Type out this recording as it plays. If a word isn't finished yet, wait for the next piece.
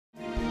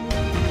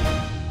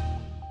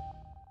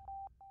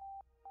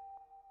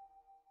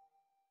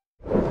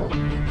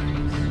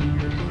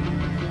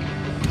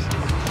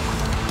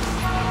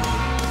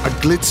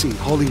glitzy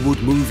Hollywood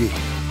movie.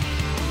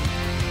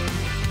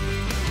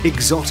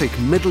 Exotic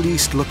Middle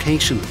East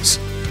locations.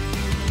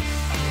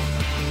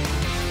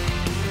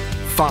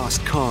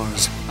 Fast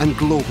cars and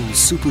global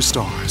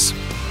superstars.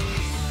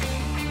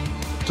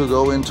 To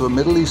go into a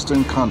Middle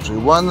Eastern country,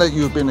 one that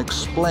you've been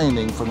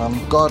explaining for an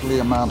ungodly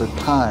amount of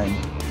time,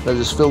 that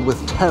is filled with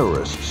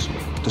terrorists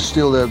to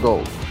steal their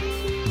gold.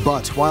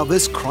 But while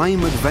this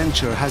crime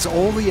adventure has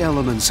all the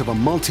elements of a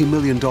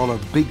multi-million-dollar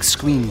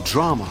big-screen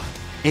drama,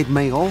 it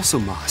may also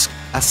mask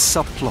a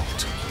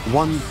subplot,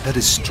 one that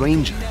is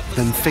stranger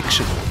than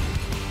fiction.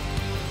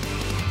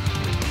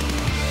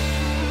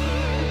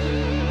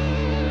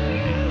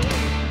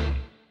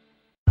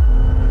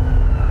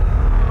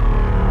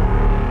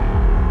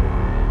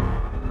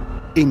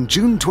 In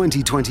June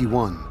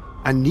 2021,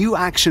 a new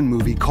action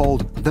movie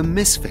called The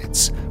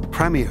Misfits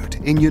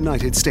premiered in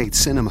United States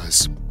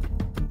cinemas.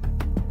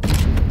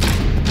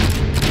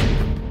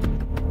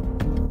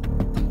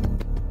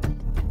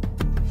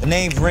 The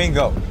name's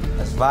Ringo.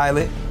 That's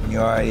Violet. You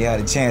already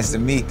had a chance to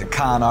meet the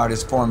con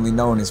artist formerly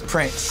known as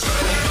Prince.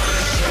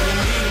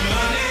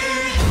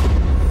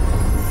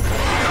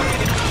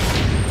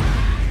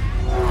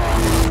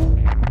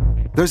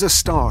 There's a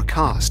star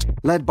cast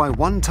led by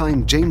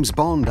one-time James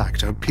Bond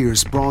actor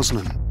Pierce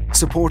Brosnan,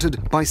 supported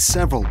by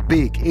several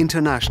big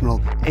international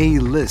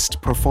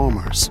A-list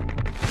performers.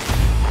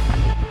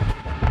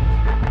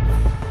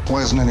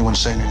 Why isn't anyone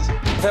saying anything?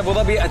 في أبو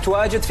ظبي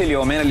أتواجد في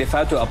اليومين اللي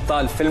فاتوا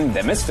أبطال فيلم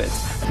The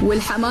Misfits.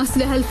 والحماس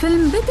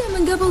لهالفيلم بدأ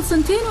من قبل 2.5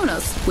 سنين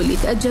واللي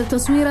تأجل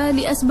تصويره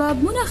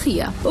لأسباب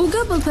مناخية،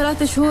 وقبل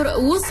 3 شهور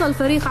وصل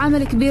فريق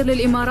عمل كبير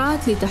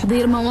للإمارات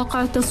لتحضير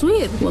مواقع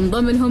التصوير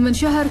وانضم لهم من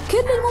شهر كل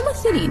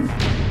الممثلين.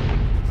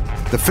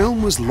 The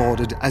film was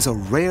lauded as a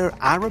rare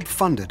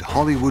Arab-funded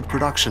Hollywood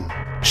production,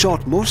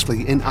 shot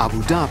mostly in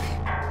Abu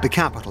Dhabi, the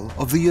capital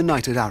of the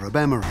United Arab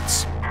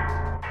Emirates.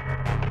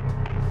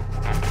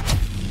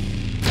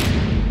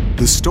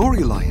 The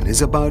storyline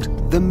is about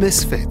the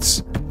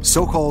Misfits,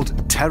 so-called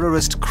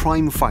terrorist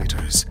crime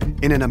fighters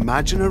in an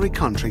imaginary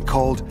country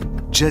called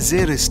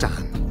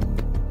Jazeeristan.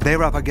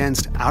 They're up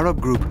against Arab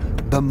group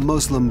the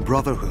Muslim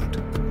Brotherhood.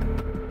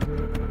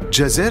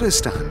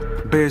 Jazeeristan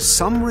bears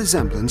some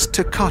resemblance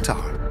to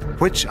Qatar,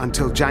 which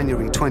until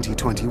January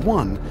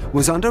 2021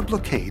 was under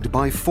blockade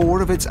by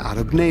 4 of its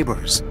Arab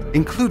neighbours,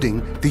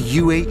 including the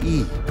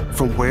UAE,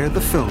 from where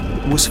the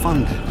film was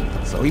funded.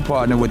 So he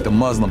partnered with the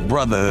Muslim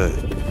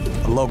Brotherhood,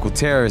 a local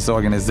terrorist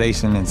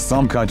organization in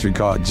some country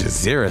called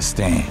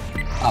Jazeeristan.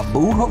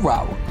 Abu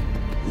Harawa.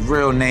 His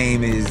real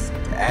name is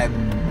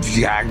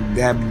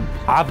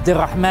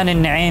Abdurrahman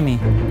al-Naimi.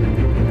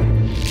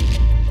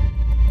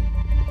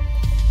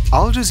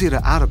 Al Jazeera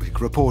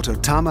Arabic reporter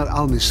Tamer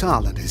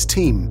Al-Mishal and his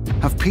team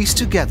have pieced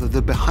together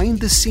the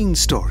behind-the-scenes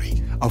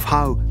story of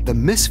how The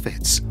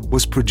Misfits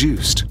was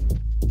produced.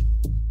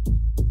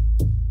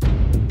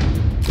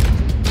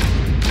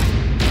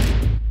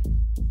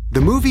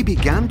 The movie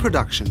began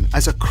production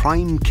as a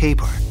crime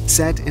caper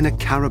set in a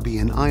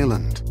Caribbean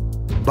island.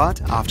 But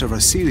after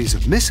a series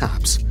of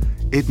mishaps,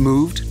 it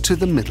moved to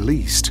the Middle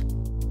East.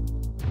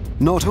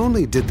 Not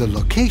only did the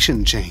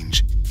location change,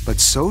 but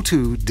so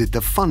too did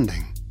the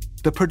funding,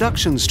 the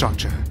production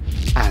structure,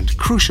 and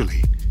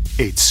crucially,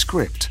 its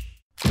script.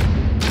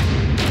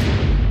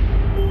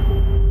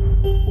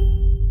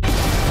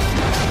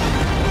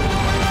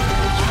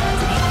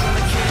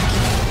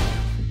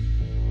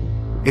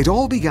 It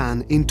all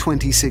began in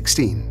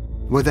 2016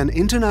 with an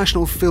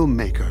international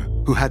filmmaker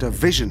who had a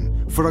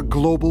vision for a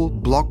global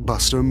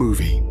blockbuster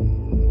movie.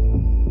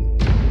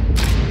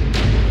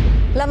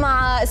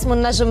 لمع اسم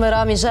النجم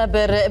رامي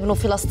جابر ابن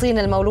فلسطين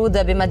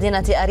المولود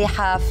بمدينة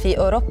أريحة في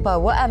أوروبا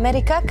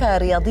وأمريكا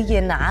كرياضي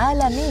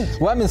عالمي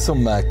ومن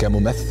ثم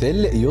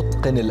كممثل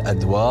يتقن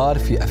الأدوار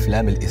في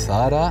أفلام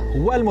الإثارة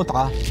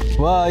والمتعة.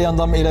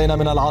 وينضم إلينا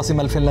من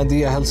العاصمة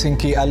الفنلندية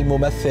هلسنكي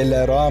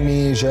الممثل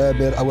رامي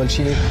جابر. أول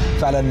شيء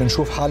فعلا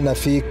بنشوف حالنا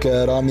فيك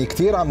رامي،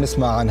 كثير عم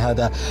نسمع عن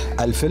هذا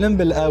الفيلم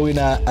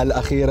بالآونة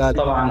الأخيرة.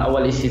 طبعا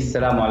أول شيء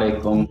السلام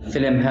عليكم.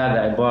 الفيلم هذا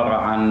عبارة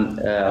عن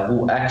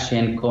هو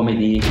أكشن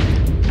كوميدي.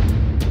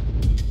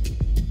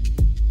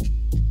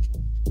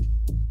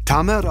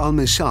 Tamer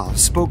Al-Mishal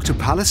spoke to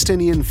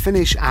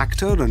Palestinian-Finnish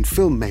actor and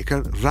filmmaker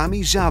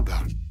Rami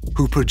Jaber,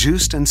 who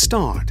produced and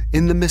starred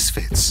in The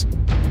Misfits.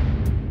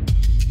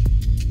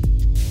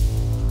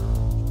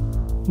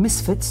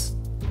 Misfits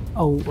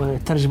أو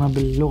ترجمة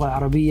باللغة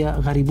العربية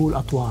غريبو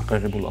الأطوار.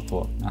 غريبو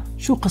الأطوار، نعم.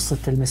 شو قصة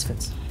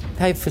الميسفيتس؟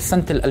 هاي في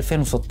سنة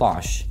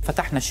 2016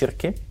 فتحنا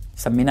شركة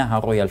سميناها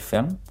رويال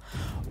فيلم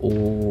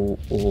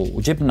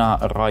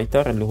وجبنا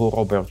الرايتر اللي هو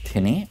روبرت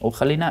هيني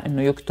وخليناه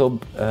إنه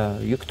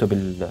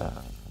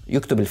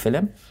يكتب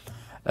الفيلم.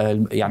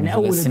 يعني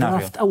أول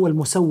درافت أول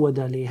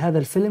مسودة لهذا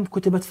الفيلم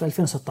كتبت في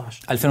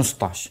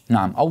 2016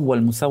 نعم.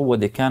 أول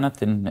مسودة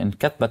كانت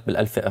انكتبت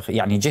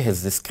يعني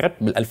جهز السكريبت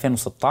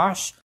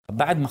بال2016.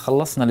 بعد ما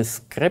خلصنا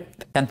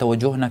السكريبت كان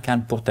توجهنا كان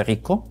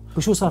بورتوريكو.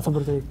 وشو صار في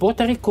بورتوريكو؟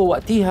 بورتوريكو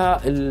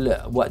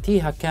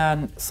وقتها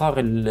كان صار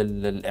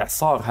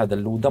الإعصار هذا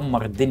اللي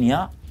دمر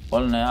الدنيا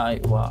قلنا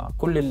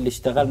وكل اللي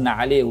اشتغلنا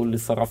عليه واللي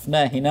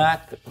صرفناه هناك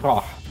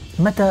راح.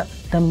 متى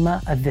تم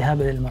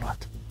الذهاب إلى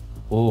الإمارات؟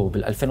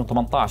 بال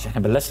 2018.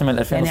 احنا بلشنا من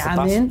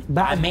 2016 يعني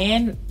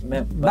عامين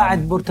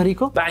بعد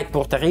بورتوريكو. بعد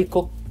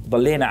بورتوريكو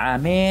ضلينا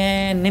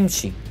عامين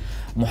نمشي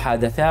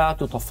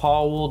محادثات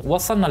وتفاوض،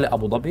 وصلنا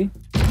لأبو ظبي.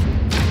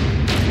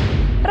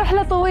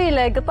 رحلة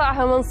طويلة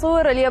قطعها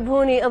منصور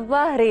اليبهوني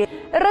الظاهري،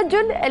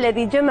 الرجل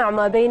الذي جمع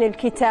ما بين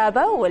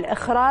الكتابة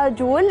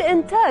والإخراج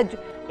والإنتاج.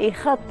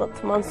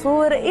 يخطط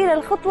منصور إلى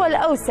الخطوة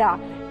الأوسع،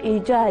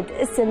 إيجاد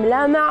اسم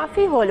لامع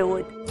في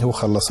هوليوود. هو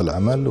خلص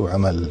العمل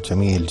وعمل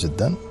جميل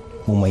جدا،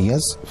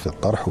 مميز في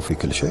الطرح وفي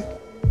كل شيء.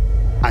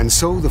 And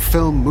so the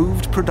film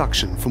moved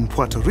production from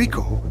Puerto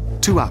Rico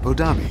to Abu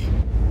Dhabi.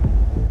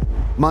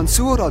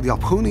 Mansour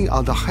al-Yabhuni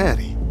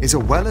al-Dakhari is a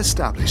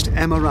well-established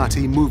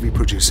Emirati movie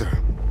producer.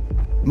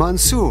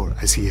 Mansour,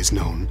 as he is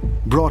known,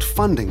 brought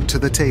funding to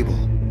the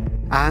table,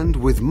 and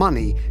with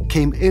money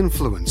came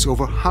influence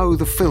over how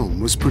the film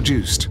was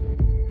produced.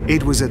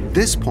 It was at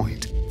this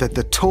point that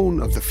the tone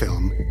of the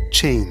film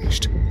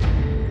changed.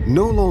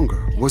 No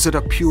longer was it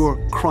a pure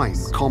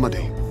crime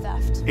comedy.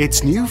 Its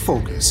new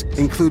focus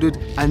included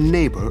a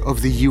neighbour of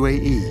the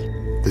UAE,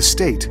 the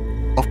state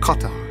of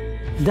Qatar.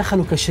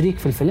 دخلوا كشريك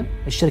في الفيلم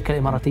الشركة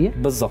الإماراتية؟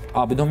 بالضبط.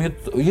 بدهم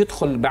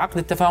يدخل بعقد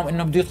التفاهم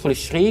إنه بده يدخل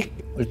الشريك.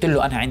 قلت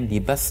له أنا عندي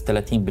بس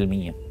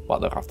 30%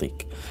 بقدر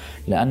أعطيك،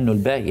 لأنه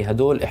الباقي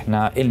هدول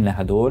إحنا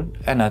إلنا هدول،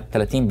 أنا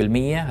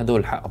 30%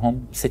 هدول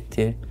حقهم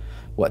 6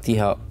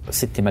 وقتها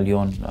 6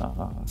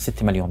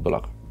 مليون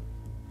دولار.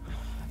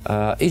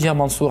 إجا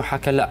منصور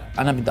حكى لا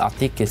أنا بدي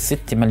أعطيك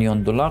 6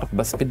 مليون دولار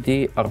بس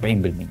بدي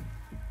 40%.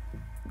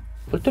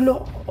 قلت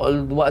له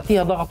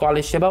وقتها ضغطوا على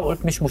الشباب،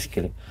 قلت مش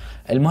مشكلة،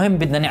 المهم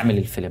بدنا نعمل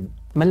الفيلم.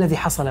 ما الذي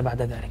حصل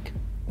بعد ذلك؟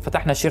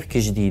 فتحنا شركة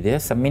جديدة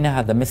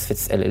سميناها The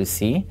Misfits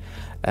LLC.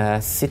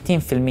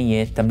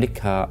 60%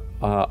 تملكها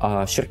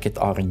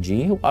شركة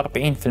R&G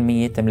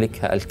و40%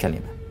 تملكها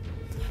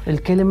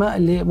الكلمة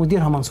اللي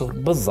مديرها منصور.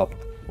 بالضبط.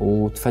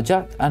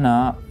 وتفاجأت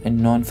أنا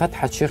إنه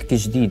انفتحت شركة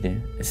جديدة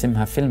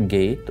اسمها فيلم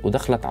جيت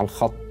ودخلت على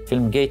الخط.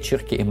 فيلم جيت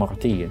شركة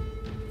إماراتية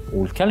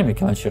والكلمة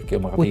كمان شركة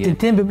إماراتية،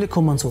 والتنتين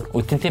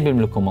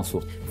بيملكهم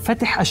منصور.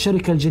 فتح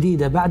الشركة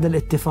الجديدة بعد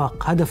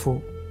الاتفاق هدفه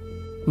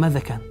ماذا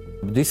كان؟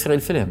 بده يسرق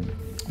الفيلم.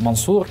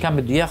 منصور كان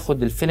بده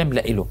ياخذ الفيلم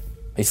لإله،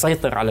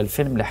 يسيطر على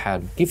الفيلم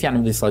لحاله. كيف يعني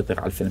بده يسيطر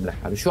على الفيلم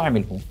لحاله؟ شو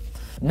عمل هو؟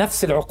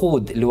 نفس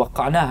العقود اللي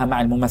وقعناها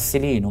مع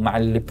الممثلين ومع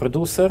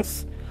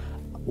البرودوسرز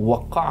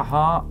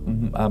وقعها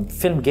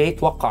فيلم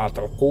جيت. وقعت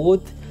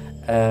عقود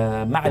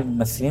مع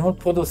الممثلين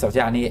والبرودوسرز.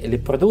 يعني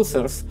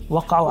البرودوسرز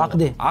وقعوا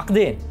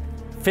عقدين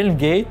فيلم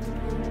جيت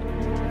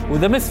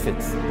وذا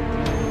مسفيتس.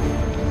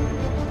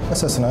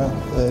 أسسنا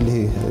اللي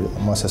هي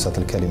مؤسسة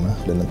الكلمة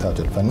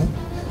للإنتاج الفني،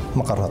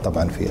 مقرها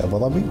طبعا في أبو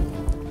ظبي.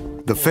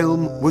 The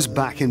film was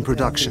back in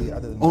production,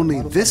 only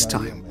this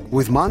time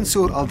with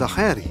Mansour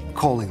al-Dakhari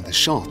calling the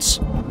shots.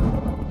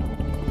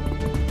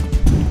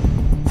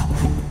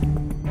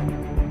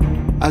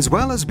 As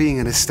well as being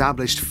an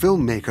established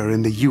filmmaker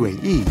in the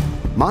UAE,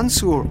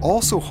 Mansour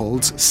also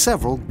holds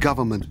several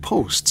government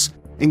posts,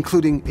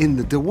 including in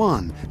the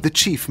Diwan, the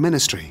chief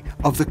ministry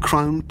of the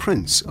Crown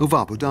Prince of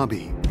Abu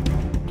Dhabi.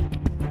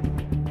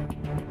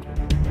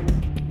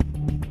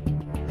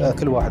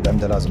 كل واحد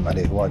عنده لازم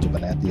عليه واجب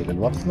أن يأديه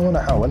للوقت،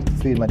 وأنا حاولت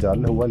في مجال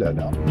اللي هو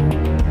الإعلام.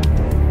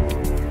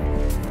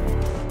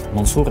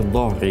 منصور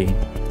الظاهري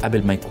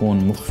قبل ما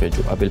يكون مخرج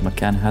وقبل ما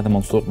كان هذا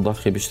منصور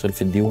الظاهري بيشتغل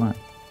في الديوان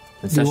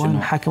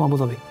حاكم أبو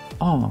ظبي.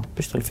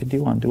 بيشتغل في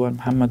ديوان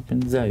محمد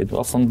بن زايد.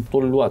 وأصلا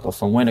طول الوقت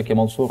أصلا وينك يا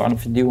منصور؟ أنا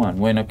في الديوان.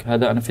 وينك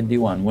هذا؟ أنا في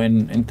الديوان.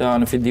 وين أنت؟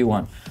 أنا في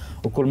الديوان.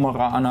 وكل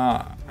مرة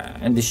أنا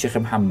عند الشيخ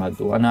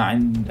محمد وأنا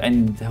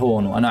عند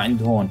هون وأنا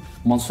عند هون.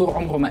 منصور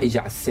عمره ما إجا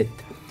على الست.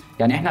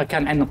 يعني إحنا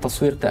كان عندنا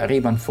التصوير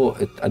تقريبا فوق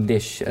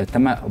قديش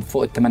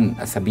فوق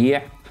 8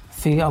 أسابيع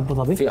في أبو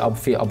ظبي.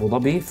 في أبو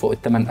ظبي فوق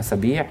 8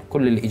 أسابيع،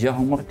 كل اللي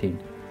إجاهم مرتين.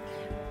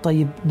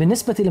 طيب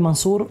بالنسبة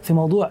لمنصور في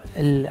موضوع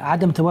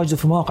عدم تواجده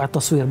في مواقع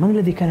التصوير، من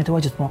الذي كان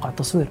يتواجد في مواقع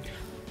التصوير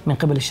من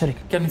قبل الشركة؟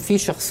 كان في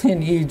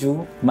شخصين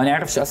يجوا ما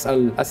نعرفش.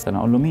 أسأل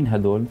أقول له مين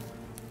هدول؟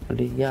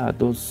 قال لي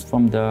those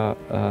from the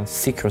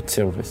secret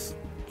service.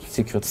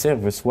 Secret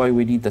service? Why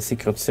we need the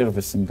secret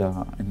service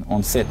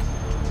on set?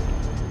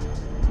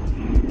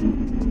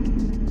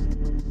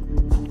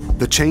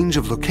 The change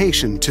of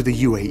location to the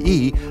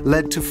UAE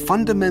led to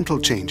fundamental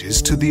changes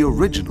to the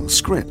original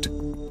script.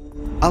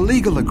 A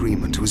legal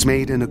agreement was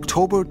made in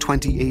October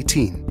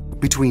 2018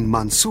 between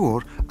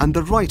Mansour and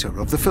the writer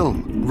of the film,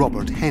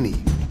 Robert Henney.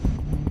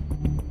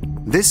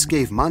 This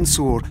gave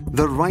Mansour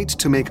the right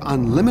to make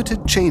unlimited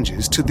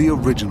changes to the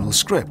original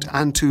script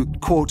and to,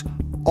 quote,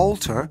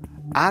 alter,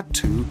 add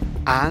to,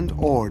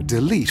 and/or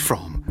delete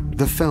from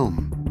the film.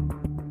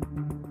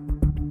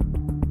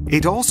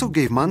 It also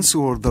gave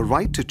Mansour the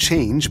right to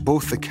change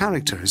both the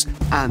characters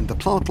and the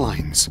plot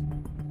lines.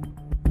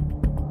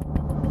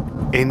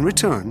 In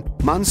return,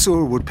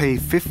 Mansour would pay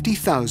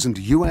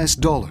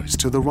 $50,000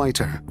 to the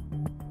writer.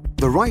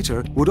 The writer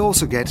would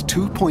also get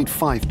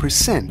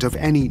 2.5% of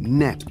any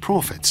net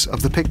profits of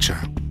the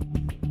picture.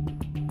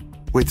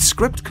 With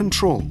script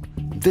control,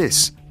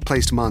 this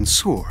placed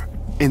Mansour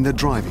in the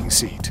driving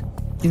seat.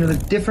 You know,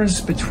 the difference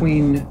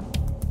between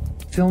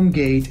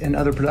Filmgate and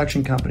other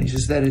production companies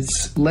is that it's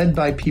led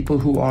by people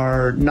who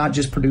are not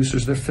just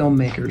producers, they're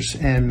filmmakers,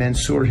 and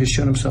Mansour has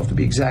shown himself to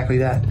be exactly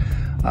that.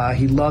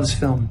 He loves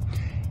film.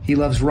 He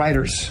loves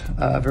writers,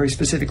 very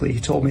specifically.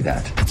 He told me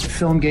that.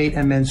 Filmgate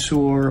and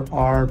Mansour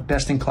are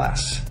best in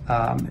class,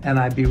 and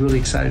I'd be really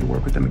excited to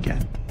work with them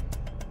again.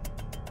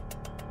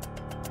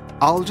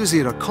 Al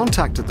Jazeera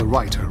contacted the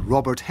writer,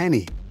 Robert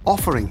Henney,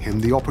 offering him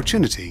the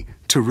opportunity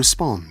to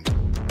respond.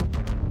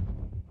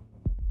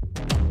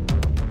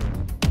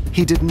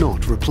 He did not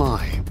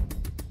reply.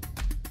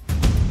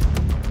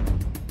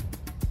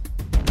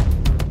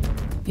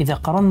 إذا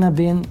قررنا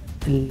بين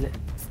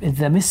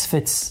The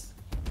Misfits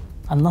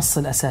النص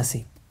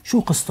الأساسي، شو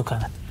قصته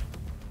كانت؟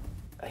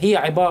 هي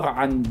عبارة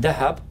عن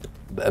ذهب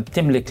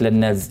بتملك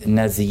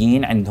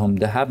للنازيين، عندهم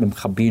ذهب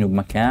مخبينه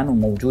بمكان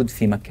وموجود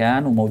في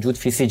مكان وموجود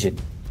في سجن.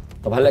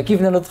 طب هلا كيف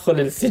بدنا ندخل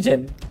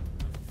السجن؟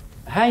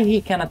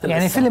 هي كانت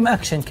يعني فيلم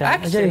أكشن كان.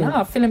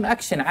 أكشن فيلم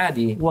أكشن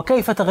عادي.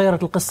 وكيف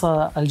تغيرت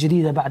القصة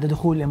الجديدة بعد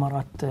دخول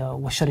الإمارات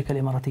والشركة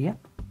الإماراتية؟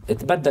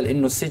 تبدل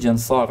إنه السجن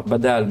صار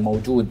بدال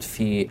موجود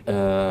في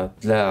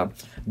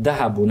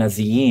ذهب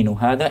ونازيين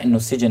وهذا، إنه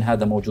السجن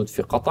هذا موجود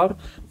في قطر،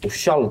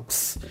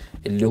 والشلص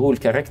اللي هو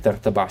الكاركتر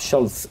تبع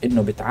شلص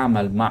إنه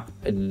بيتعامل مع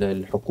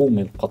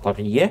الحكومة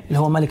القطرية اللي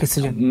هو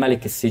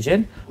ملك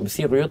السجن،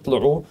 وبصيروا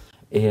يطلعوا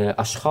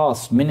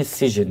أشخاص من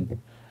السجن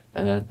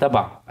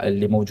تبع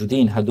اللي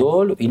موجودين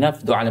هدول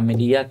وينفذوا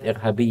عمليات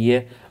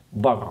إرهابية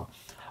برا.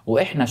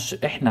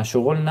 وإحنا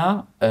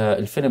شغلنا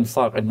الفيلم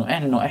صار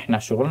إنه إحنا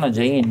شغلنا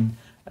جايين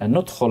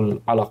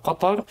ندخل على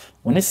قطر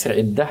ونسرق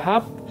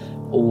الذهب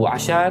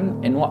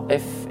وعشان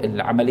نوقف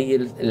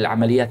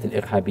العمليات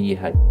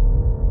الإرهابية هاي.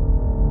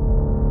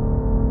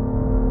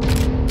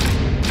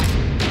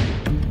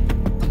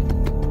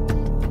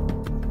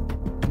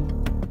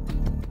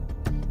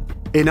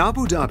 In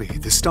Abu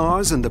Dhabi, the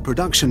stars and the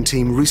production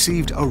team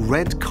received a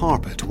red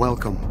carpet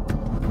welcome.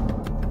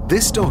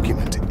 This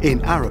document, in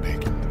Arabic,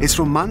 is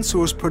from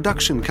Mansour's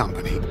production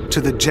company to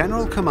the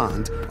General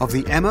Command of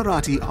the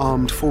Emirati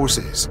Armed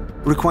Forces,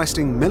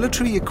 requesting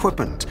military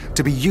equipment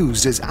to be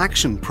used as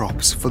action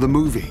props for the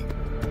movie.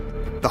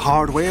 The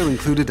hardware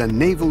included a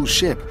naval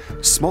ship,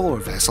 smaller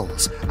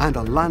vessels, and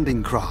a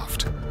landing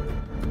craft.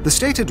 The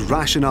stated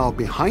rationale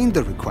behind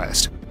the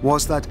request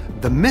was that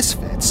the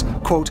Misfits,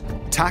 quote,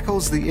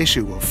 tackles the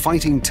issue of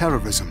fighting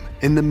terrorism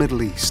in the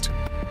Middle East.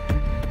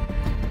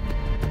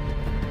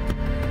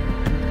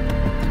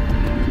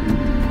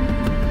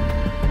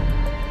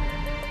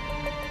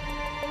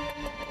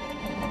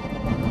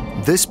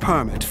 This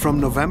permit from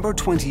November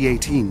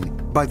 2018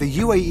 by the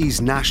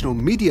UAE's National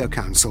Media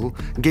Council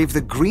gave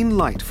the green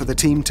light for the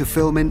team to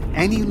film in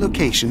any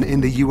location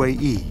in the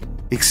UAE,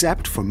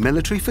 except for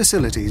military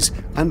facilities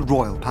and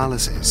royal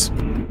palaces.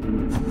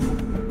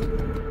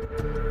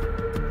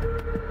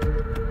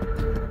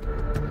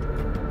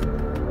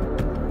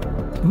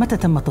 متى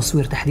تم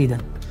التصوير تحديداً؟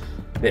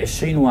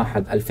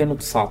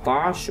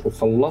 ب20/1/2019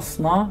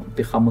 وخلصنا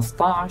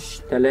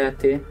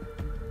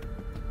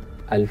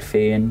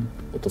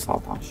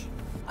ب15/3/2019.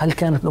 هل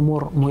كانت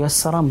الأمور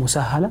ميسرة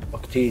مسهلة؟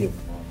 كتير.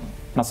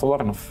 احنا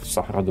صورنا في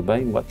صحراء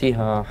دبي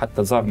وقتها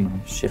حتى زارنا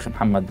الشيخ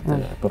محمد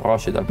بن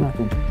راشد آل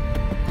مكتوم.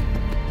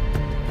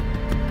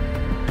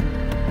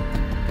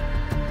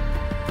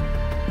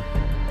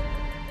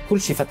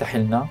 كل شيء فتح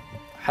لنا،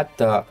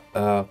 حتى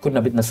كنا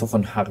بدنا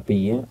سفن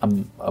حربية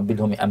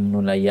بدهم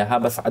يأمنوا لنا إياها،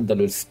 بس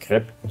عدلوا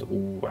السكريبت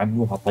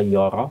وعملوها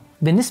طيارة.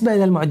 بالنسبة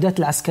إلى المعدات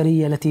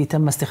العسكرية التي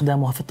تم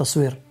استخدامها في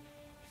التصوير،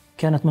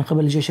 كانت من قبل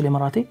الجيش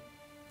الإماراتي؟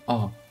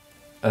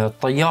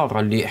 الطيارة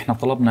اللي إحنا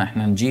طلبنا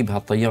إحنا نجيبها،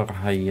 الطيارة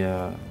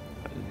هي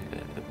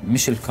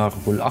مش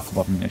الكارغو،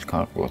 الأكبر من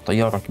الكارغو،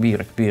 طيارة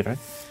كبيرة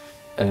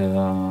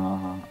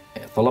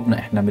طلبنا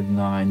إحنا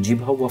بدنا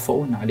نجيبها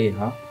ووافقونا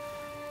عليها.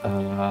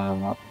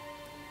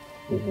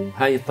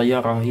 وهاي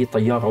الطيارة هي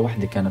طيارة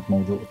واحدة كانت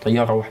موجودة،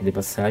 طيارة واحدة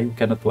بس هاي،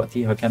 وكانت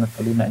وقتها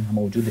قالوا لنا إنها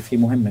موجودة في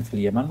مهمة في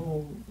اليمن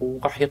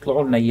وراح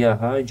يطلعوا لنا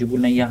إياها، يجيبوا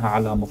لنا إياها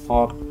على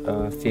مطار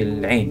في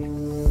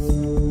العين.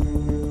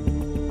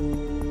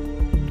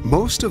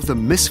 Most of the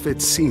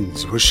Misfits scenes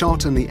were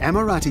shot in the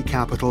Emirati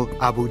capital,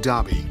 Abu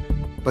Dhabi,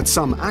 but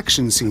some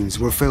action scenes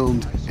were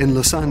filmed in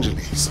Los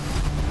Angeles.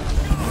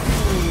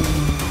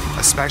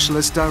 A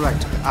specialist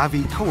director,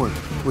 Avi Cohen,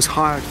 was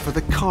hired for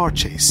the car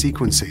chase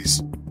sequences.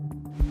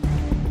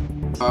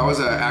 I was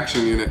an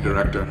action unit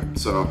director,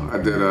 so I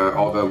did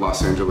all the Los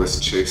Angeles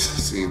chase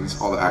scenes,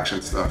 all the action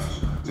stuff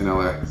in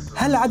LA.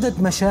 هل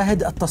عدد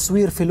مشاهد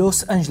التصوير في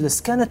لوس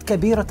أنجلس كانت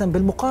كبيرة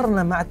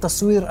بالمقارنة مع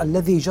التصوير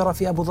الذي جرى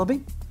في أبو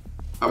ظبي؟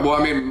 Well,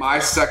 I mean, my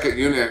second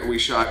unit, we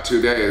shot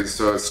 2 days,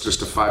 so it's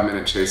just a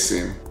 5-minute chase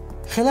scene.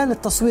 خلال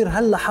التصوير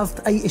هل لاحظت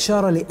أي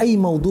إشارة لأي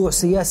موضوع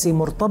سياسي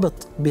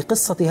مرتبط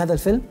بقصة هذا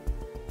الفيلم؟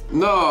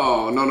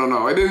 No.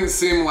 It didn't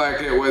seem like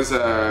it was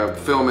a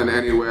film in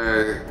any way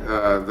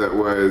that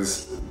was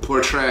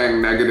portraying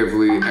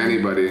negatively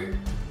anybody.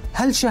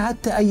 هل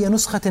شاهدت أي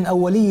نسخة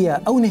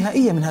أولية أو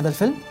نهائية من هذا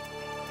الفيلم؟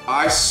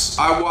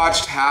 I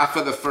watched half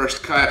of the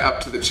first cut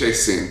up to the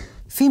chase scene.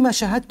 فيما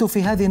شاهدت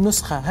في هذه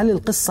النسخة هل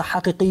القصة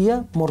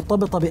حقيقية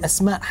مرتبطة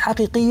بأسماء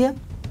حقيقية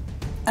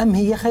أم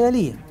هي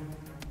خيالية؟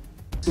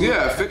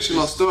 Yeah,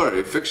 fictional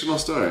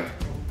story.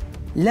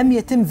 لم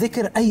يتم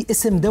ذكر أي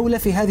اسم دولة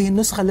في هذه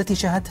النسخة التي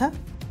شاهدتها؟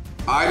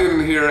 I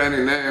didn't hear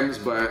any names,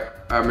 but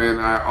I mean,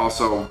 I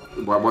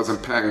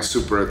wasn't paying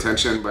super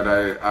attention, but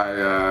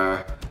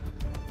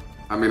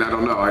I mean, I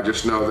don't know. I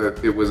just know that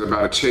it was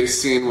about a chase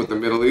scene with the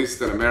Middle East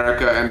and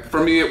America, and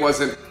for me,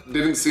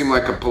 didn't seem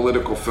like a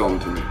political film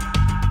to me.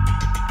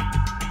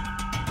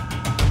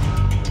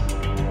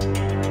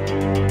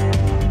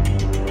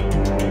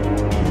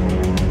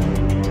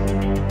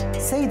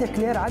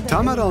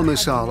 Tamar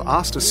al-Misal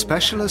asked a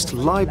specialist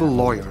libel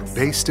lawyer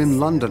based in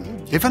London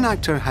if an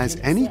actor has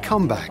any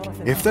comeback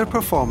if their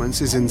performance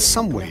is in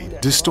some way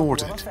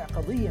distorted.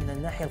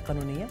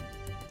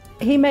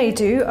 He may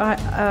do,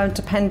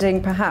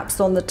 depending perhaps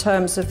on the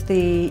terms of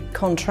the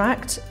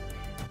contract.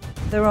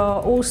 There are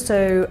also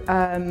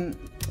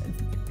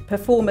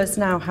performers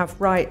now have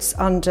rights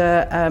under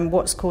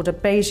what's called a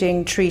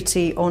Beijing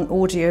Treaty on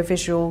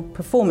Audiovisual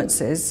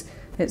Performances.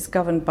 It's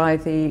governed by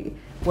the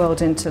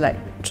World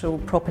Intellectual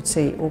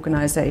Property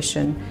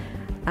Organization,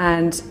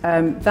 and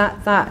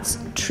that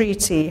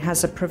treaty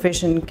has a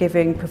provision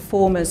giving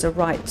performers a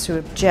right to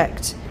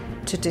object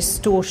to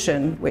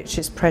distortion which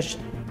is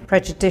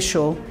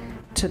prejudicial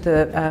to the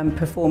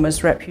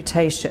performer's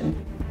reputation.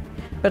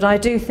 But I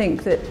do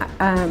think that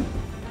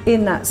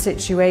in that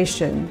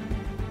situation,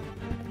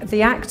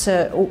 the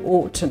actor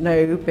ought to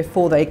know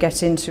before they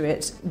get into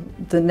it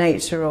the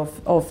nature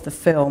of the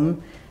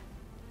film.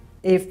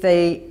 If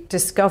they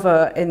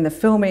discover in the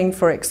filming,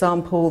 for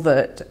example,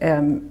 that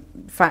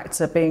facts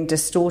are being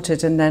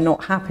distorted and they're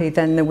not happy,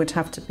 then there would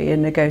have to be a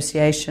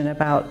negotiation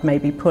about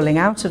maybe pulling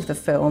out of the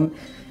film,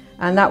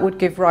 and that would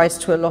give rise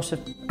to a lot of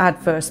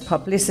adverse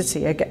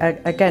publicity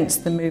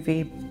against the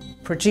movie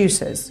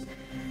producers.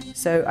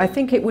 So I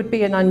think it would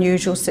be an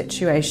unusual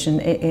situation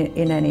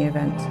in any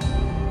event.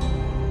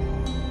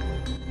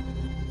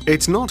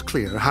 It's not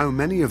clear how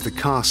many of the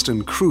cast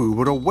and crew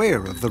were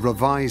aware of the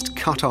revised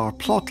Qatar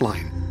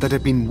plotline that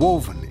had been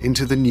woven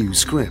into the new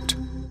script.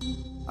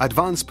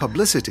 Advanced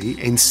publicity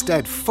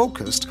instead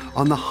focused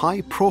on the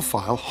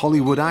high-profile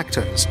Hollywood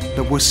actors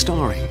that were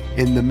starring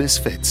in the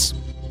Misfits.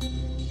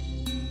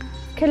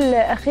 بشكل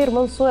أخير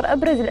منصور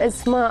أبرز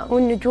الأسماء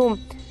والنجوم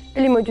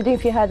اللي موجودين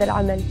في هذا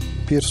العمل.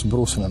 بيرس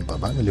بروسنان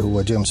طبعا اللي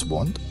هو جيمس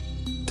بوند،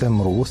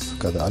 تيم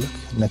روث كذلك،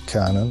 نيك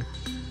كانن،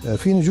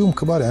 في نجوم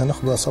كبار يعني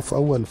نخبة صف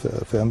أول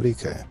في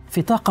أمريكا يعني.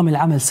 في طاقم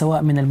العمل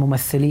سواء من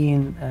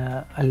الممثلين،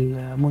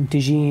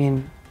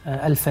 المنتجين،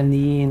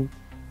 الفنيين،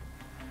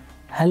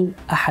 هل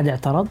أحد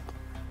اعترض؟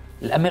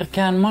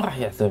 الأمريكان ما راح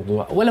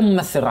يعترضوا ولا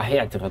ممثل راح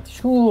يعترض.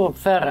 شو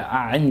فارق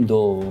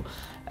عنده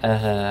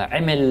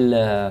عمل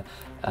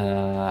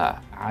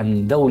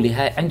عن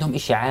دولة، هاي عندهم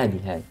إشي عادي.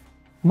 هاي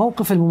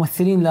موقف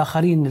الممثلين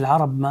الآخرين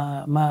العرب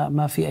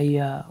ما في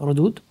أي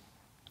ردود؟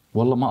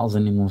 والله ما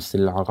أظن الممثل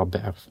العرب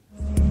بيعرف.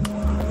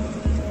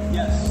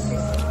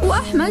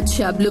 وأحمد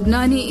شاب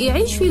لبناني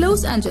يعيش في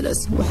لوس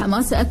أنجلوس،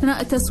 وحماسه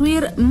أثناء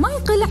التصوير ما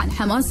يقل عن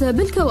حماسه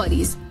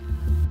بالكواليس.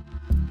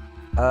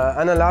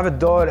 أنا لعبت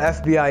دور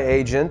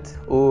FBI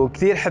agent،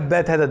 وكثير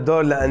حبيت هذا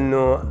الدور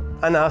لأنه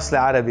أنا أصلي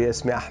عربي،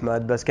 اسمي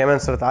أحمد، بس كمان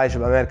صرت عايش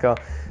بأمريكا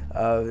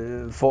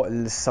فوق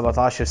ال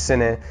 17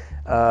 سنة.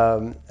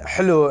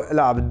 حلو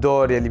ألعب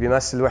الدور يلي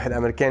بيمثل واحد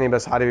أمريكاني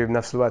بس عربي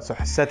بنفس الوقت.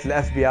 حسيت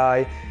ال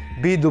FBI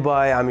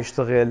بدبي عم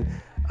يشتغل.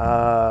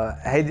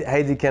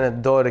 هيدي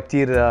كانت دور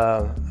كتير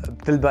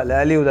بتلبق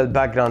لألي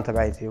وللباك جراوند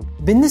تبعيتي.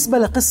 بالنسبة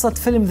لقصة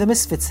فيلم ذا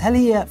ميسفيتس، هل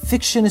هي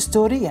فيكشن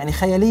ستوري يعني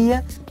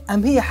خيالية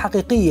أم هي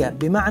حقيقية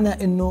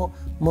بمعنى أنه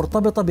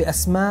مرتبطة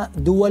بأسماء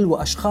دول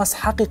وأشخاص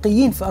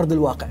حقيقيين في أرض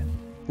الواقع؟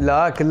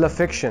 لا، كلها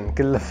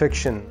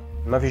فيكشن،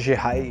 ما في شيء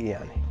حقيقي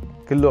يعني،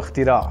 كله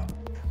اختراع.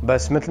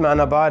 بس مثل ما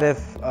أنا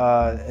بعرف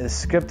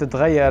السكريبت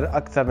تغير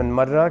أكثر من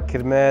مرة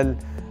كرمال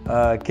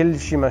كل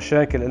شيء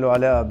مشاكل له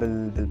علاقة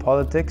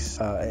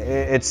بالpolitics.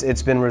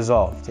 It's been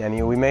resolved.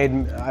 يعني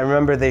I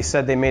remember they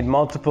said they made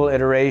multiple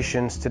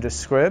iterations to the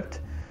script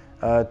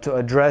to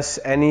address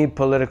any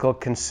political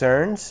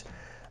concerns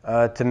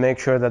to make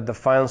sure that the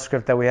final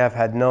script that we have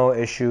had no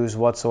issues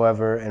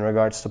whatsoever in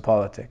regards to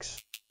politics.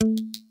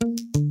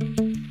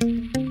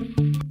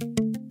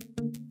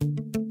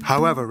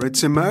 However,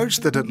 it's emerged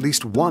that at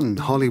least one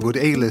Hollywood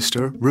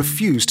A-lister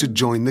refused to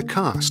join the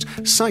cast,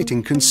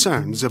 citing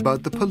concerns about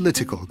the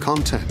political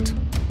content.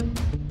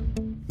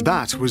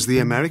 That was the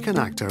American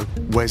actor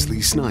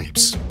Wesley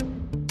Snipes.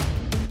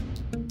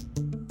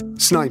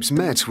 Snipes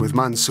met with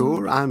Mansour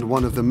and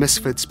one of the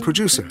Misfits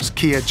producers,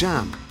 Kia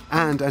Jam,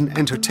 and an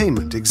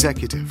entertainment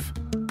executive.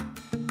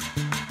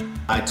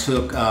 I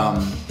took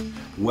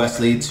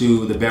Wesley to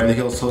the Beverly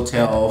Hills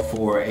Hotel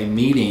for a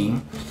meeting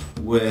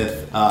with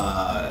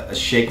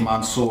Sheikh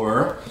Mansour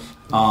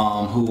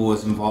who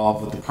was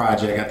involved with the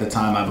project at the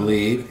time, I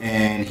believe,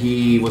 and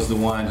he was the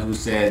one who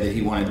said that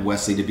he wanted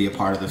Wesley to be a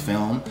part of the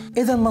film.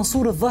 إذا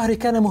منصور الظاهري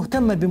كان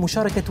مهتما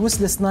بمشاركة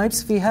ويسلي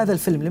سنايبس في هذا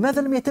الفيلم،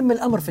 لماذا لم يتم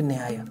الأمر في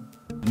النهاية؟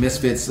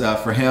 Misfits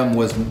for him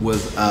was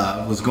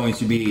going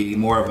to be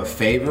more of a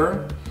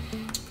favor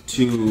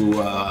to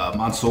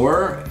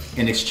Mansour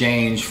in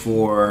exchange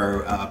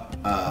for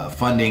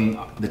funding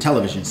the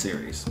television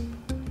series.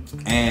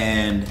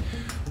 And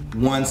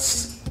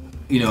once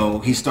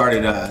he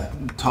started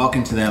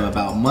talking to them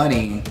about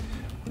money,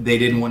 they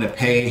didn't want to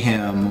pay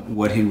him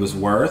what he was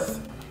worth.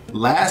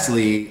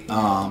 Lastly,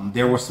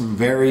 there were some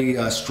very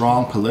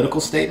strong political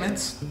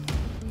statements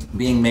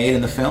being made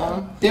in the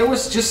film. There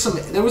was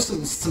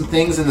some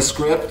things in the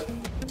script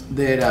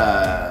that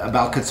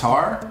about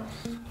Qatar,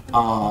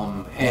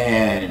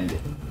 and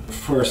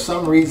for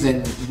some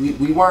reason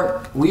we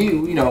weren't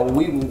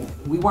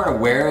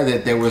aware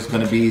that there was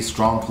going to be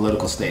strong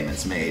political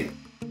statements made.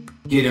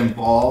 Get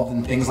involved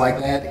in things like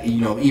that,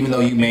 even though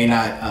you may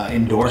not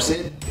endorse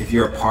it, if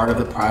you're a part of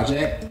the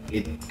project,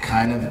 it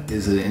kind of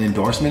is an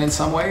endorsement in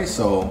some way.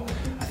 So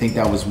I think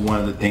that was one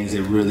of the things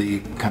that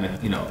really kind of,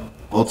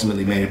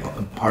 ultimately made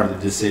part of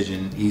the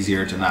decision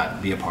easier to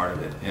not be a part of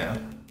it. Yeah.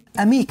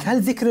 أميك،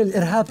 هل ذكر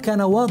الإرهاب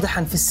كان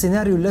واضحا في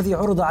السيناريو الذي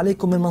عرض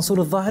عليكم من منصور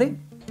الظاهري؟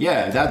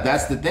 Yeah,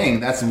 that's the thing.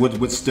 That's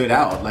what stood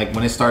out. Like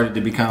when it started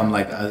to become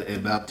like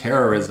about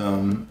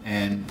terrorism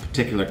and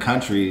particular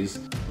countries.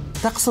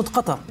 تقصد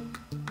قطر؟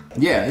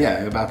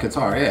 Yeah, about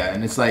Qatar. Yeah,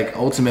 and it's like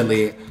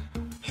ultimately,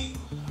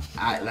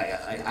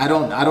 I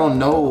don't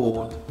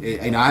know.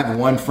 I have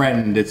one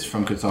friend that's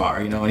from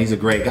Qatar, and he's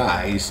a great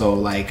guy.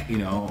 So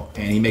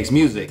and he makes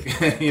music,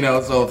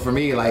 So for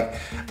me,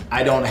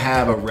 I don't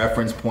have a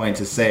reference point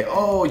to say,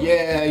 oh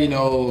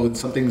yeah,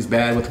 something's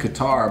bad with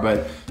Qatar.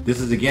 But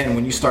this is again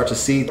when you start to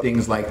see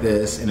things like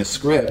this in a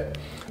script.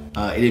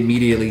 It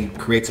immediately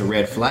creates a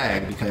red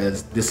flag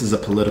because this is a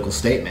political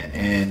statement,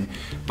 and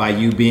by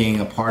you being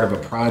a part of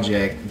a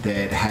project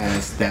that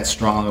has that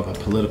strong of a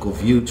political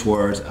view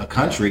towards a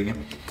country,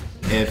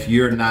 if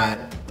you're not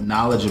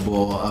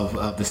knowledgeable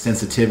of the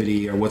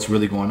sensitivity or what's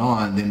really going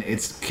on, then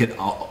it could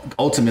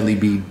ultimately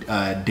be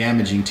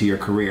damaging to your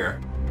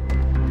career.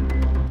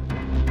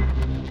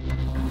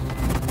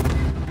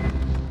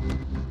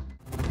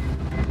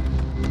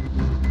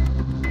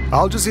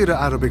 Al Jazeera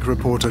Arabic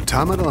reporter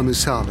Tamer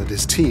Al-Misal and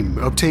his team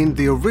obtained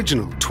the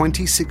original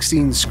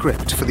 2016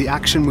 script for the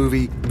action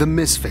movie The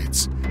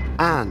Misfits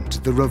and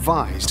the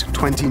revised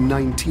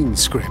 2019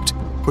 script,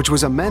 which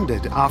was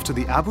amended after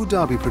the Abu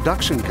Dhabi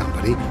production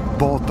company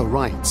bought the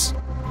rights.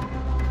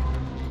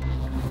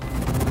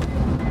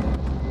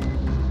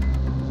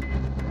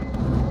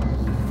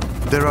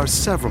 There are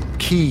several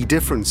key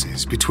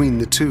differences between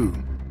the two.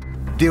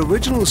 The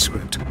original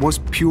script was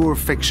pure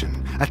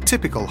fiction, a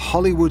typical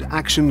Hollywood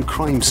action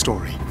crime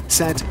story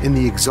set in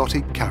the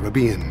exotic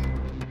Caribbean.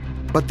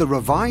 But the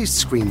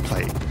revised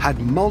screenplay had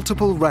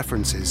multiple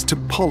references to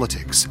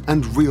politics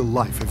and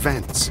real-life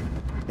events.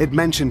 It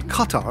mentioned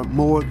Qatar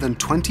more than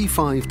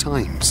 25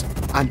 times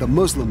and the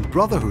Muslim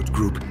Brotherhood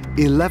group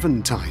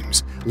 11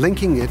 times,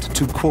 linking it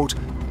to, quote,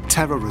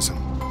 terrorism.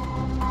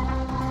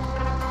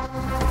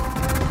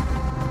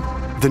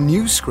 The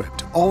new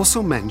script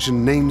also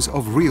mentioned names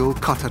of real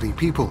Qatari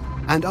people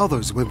and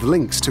others with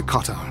links to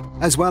Qatar,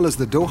 as well as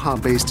the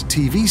Doha-based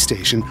TV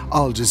station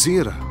Al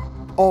Jazeera,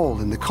 all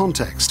in the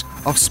context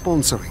of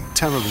sponsoring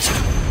terrorism.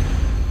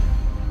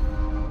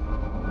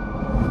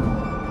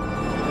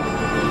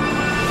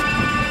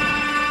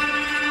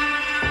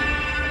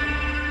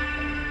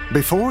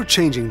 Before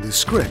changing the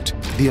script,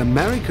 the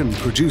American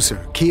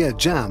producer Kia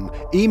Jam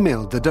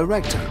emailed the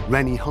director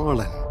Rennie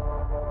Harlin.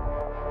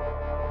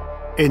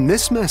 In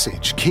this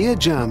message, Kia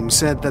Jam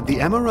said that the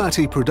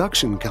Emirati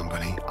production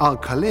company Al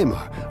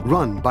Kalema,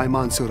 run by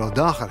Mansour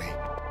al-Dakhari,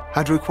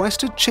 had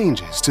requested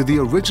changes to the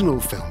original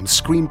film's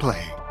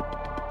screenplay.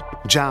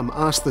 Jam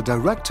asked the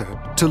director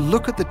to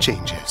look at the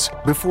changes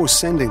before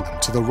sending them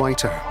to the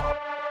writer.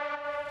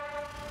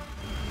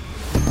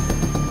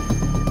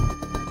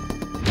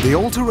 The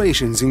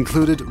alterations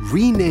included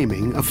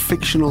renaming a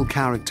fictional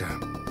character.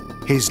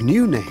 His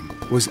new name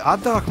was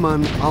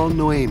Abdurrahman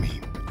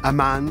al-Noaimi. A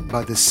man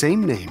by the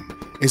same name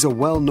is a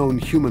well-known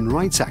human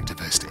rights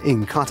activist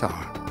in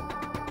Qatar.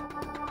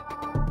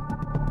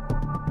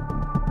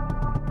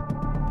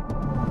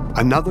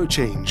 Another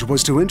change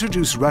was to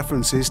introduce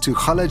references to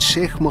Khaled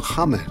Sheikh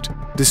Mohammed,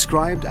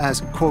 described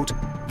as, quote,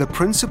 the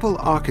principal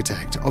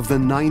architect of the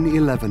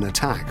 9/11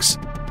 attacks,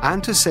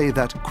 and to say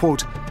that,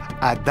 quote,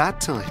 at that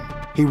time,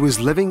 he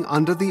was living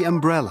under the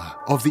umbrella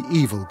of the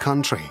evil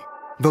country,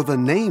 though the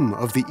name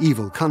of the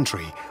evil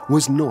country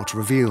was not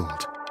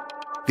revealed.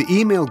 The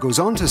email goes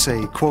on to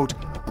say, quote,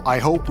 I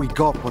hope we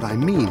got what I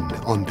mean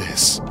on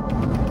this.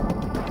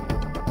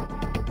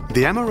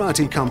 The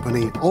Emirati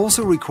company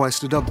also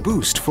requested a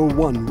boost for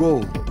one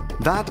role,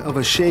 that of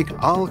a Sheikh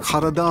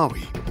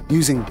al-Qaradawi,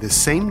 using the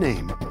same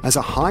name as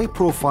a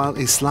high-profile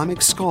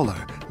Islamic scholar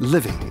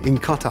living in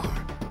Qatar.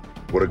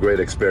 What a great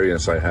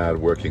experience I had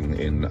working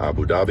in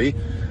Abu Dhabi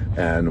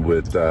and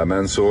with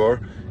Mansour.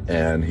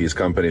 and his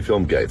company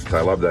Filmgate.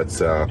 I love that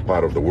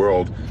part of the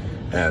world,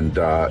 and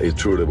it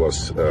truly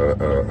was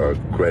a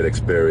great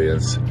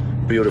experience.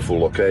 Beautiful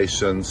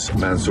locations,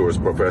 Mansour's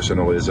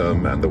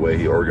professionalism and the way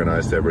he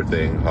organized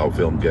everything, how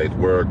Filmgate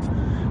worked,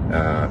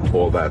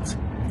 all that.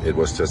 It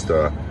was just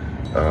a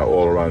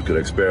all-around good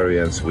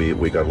experience.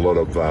 We got a lot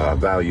of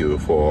value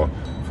for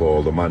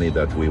the money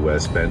that we were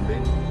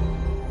spending.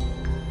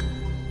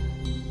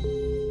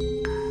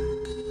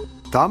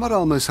 Tamar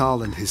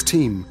al-Misal and his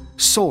team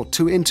sought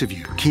to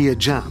interview Kia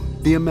Jam,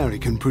 the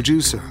American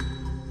producer.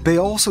 They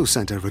also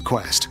sent a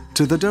request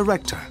to the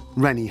director,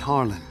 Rennie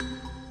Harlan.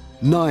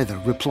 Neither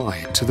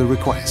replied to the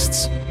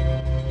requests.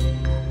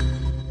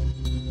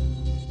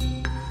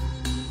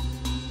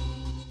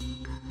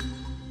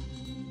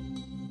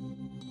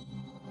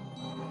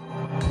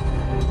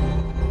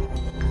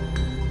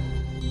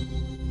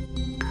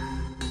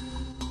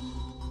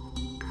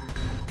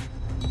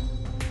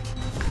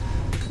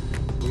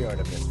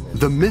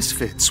 The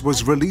Misfits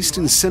was released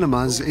in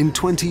cinemas in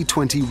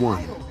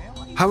 2021.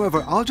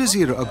 However, Al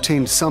Jazeera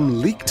obtained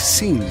some leaked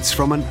scenes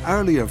from an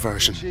earlier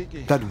version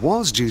that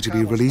was due to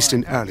be released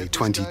in early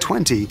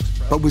 2020,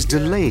 but was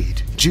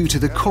delayed due to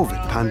the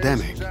COVID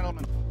pandemic.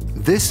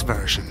 This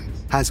version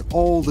has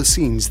all the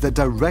scenes that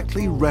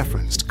directly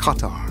referenced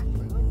Qatar.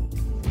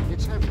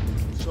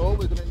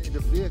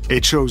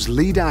 It shows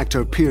lead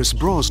actor Pierce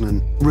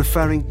Brosnan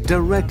referring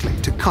directly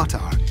to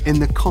Qatar in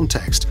the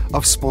context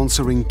of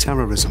sponsoring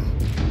terrorism.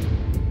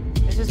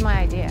 This is my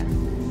idea.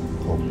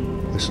 Oh,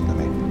 listen to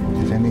me.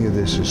 If any of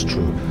this is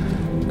true,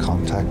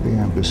 contact the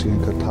embassy in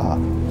Qatar.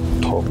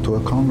 Talk to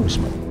a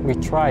congressman. We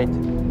tried.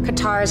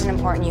 Qatar is an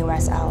important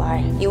U.S.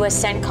 ally. U.S.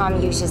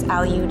 CENTCOM uses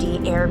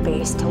Al-Udeid Air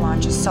Base to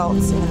launch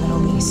assaults in the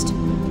Middle East.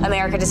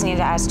 America doesn't need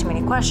to ask too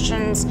many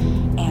questions,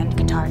 and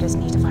Qatar doesn't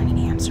need to find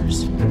any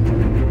answers.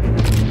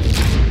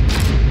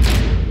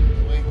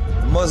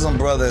 The Muslim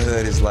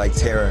Brotherhood is like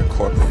Terror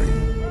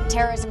Incorporated.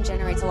 Terrorism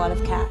generates a lot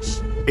of cash.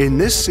 In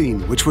this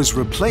scene, which was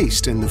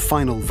replaced in the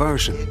final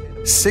version,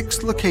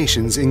 6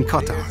 locations in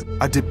Qatar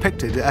are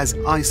depicted as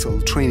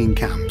ISIL training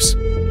camps.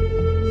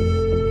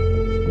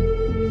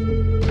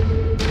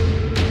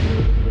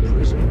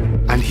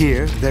 And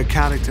here, their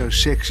character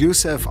Sheikh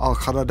Youssef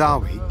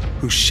al-Qaradawi,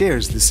 who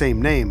shares the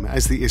same name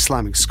as the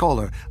Islamic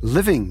scholar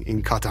living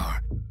in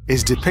Qatar,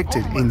 is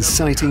depicted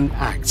inciting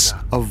acts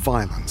of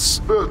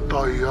violence.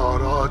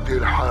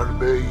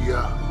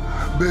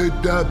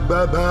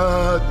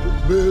 بالدبابات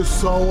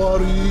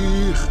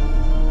بالصواريخ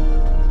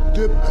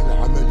تبقى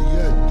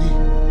العمليات دي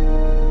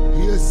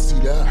هي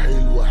السلاح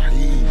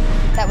الوحيد.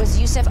 That was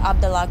Youssef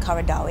Abdullah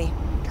Qaradawi,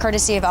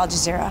 courtesy of Al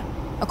Jazeera.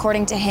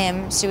 According to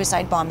him,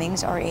 suicide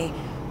bombings are a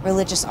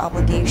religious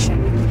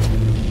obligation.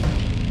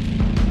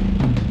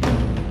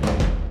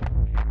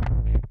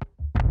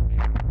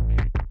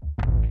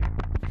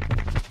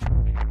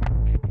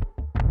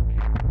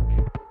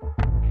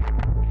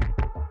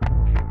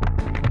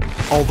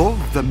 Although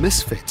The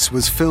Misfits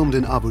was filmed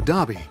in Abu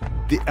Dhabi,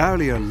 the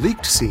earlier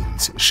leaked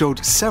scenes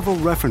showed several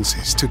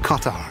references to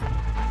Qatar.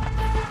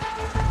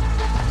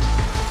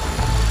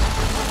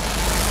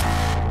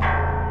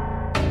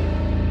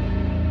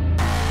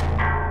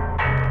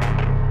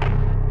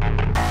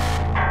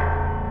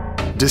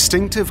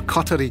 Distinctive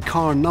Qatari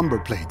car number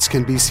plates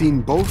can be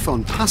seen both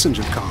on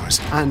passenger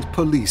cars and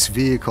police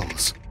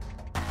vehicles.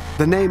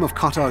 The name of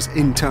Qatar's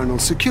internal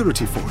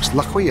security force,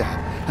 Lakhwiya,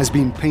 has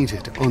been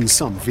painted on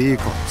some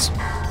vehicles.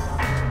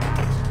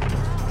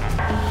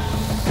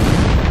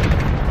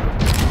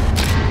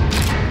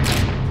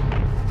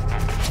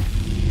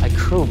 A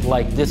crew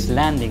like this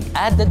landing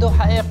at the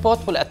Doha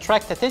airport will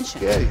attract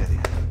attention. Yeah.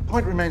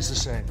 Point remains the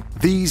same.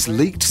 These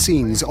leaked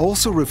scenes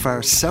also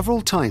refer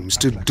several times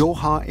to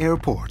Doha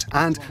airport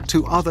and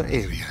to other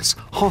areas,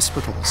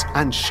 hospitals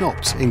and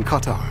shops in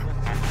Qatar.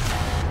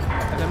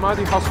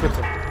 Al-Amadi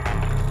Hospital.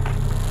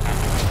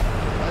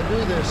 I do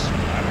this,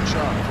 I'm in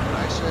charge. When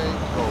I say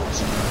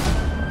goes.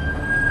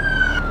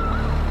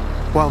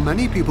 While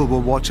many people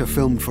will watch a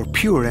film for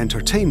pure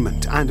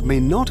entertainment and may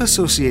not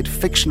associate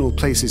fictional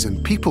places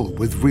and people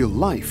with real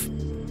life,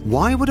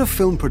 why would a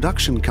film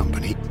production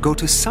company go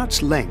to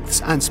such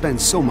lengths and spend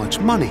so much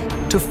money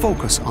to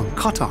focus on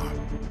Qatar?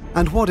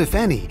 And what, if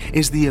any,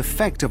 is the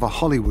effect of a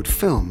Hollywood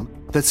film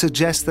that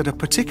suggests that a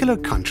particular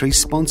country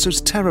sponsors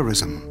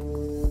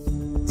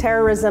terrorism?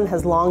 Terrorism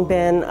has long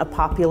been a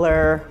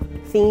popular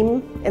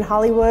theme in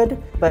Hollywood,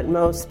 but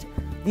most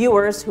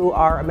viewers who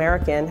are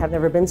American have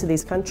never been to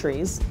these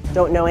countries,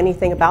 don't know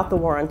anything about the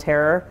war on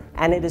terror,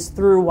 and it is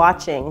through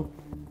watching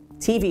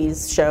TV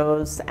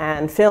shows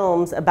and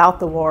films about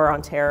the war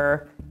on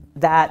terror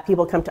that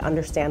people come to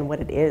understand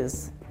what it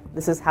is.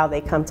 This is how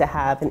they come to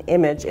have an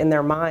image in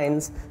their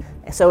minds.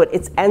 So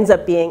it ends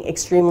up being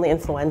extremely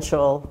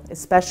influential,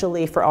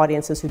 especially for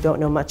audiences who don't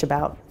know much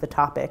about the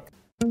topic.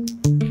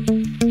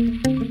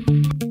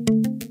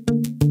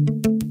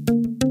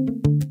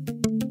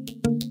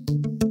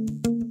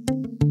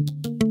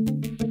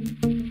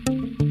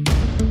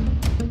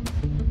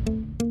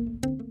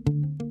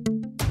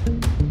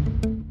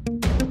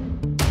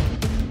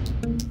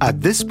 At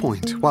this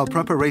point, while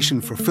preparation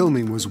for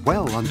filming was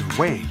well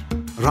underway,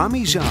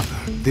 Rami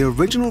Jaber, the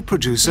original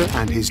producer,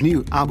 and his new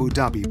Abu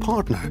Dhabi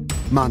partner,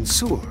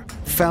 Mansour,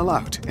 fell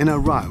out in a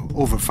row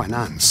over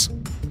finance.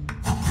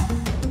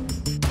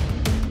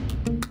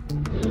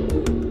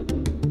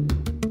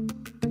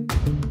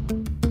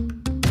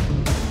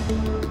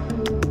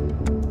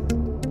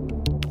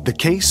 The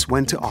case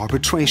went to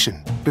arbitration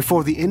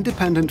before the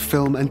Independent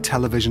Film and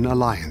Television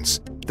Alliance,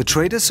 the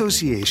trade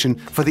association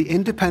for the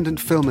independent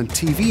film and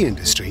TV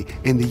industry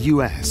in the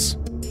US.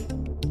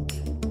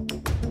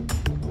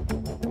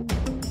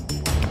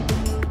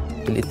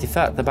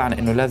 الاتفاق تبعنا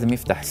انه لازم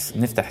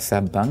نفتح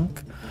حساب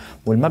بنك،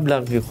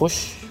 والمبلغ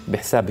يخش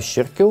بحساب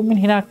الشركة، ومن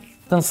هناك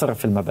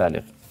تنصرف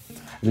المبالغ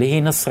اللي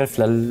هي نصرف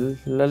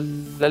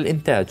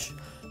للإنتاج.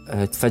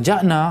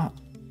 تفاجأنا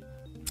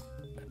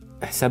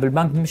حساب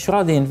البنك مش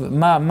راضي،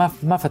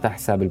 ما فتح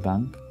حساب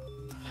البنك.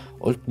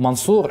 قلت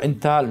منصور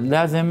انت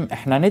لازم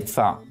احنا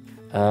ندفع.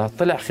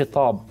 طلع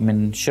خطاب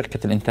من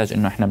شركة الإنتاج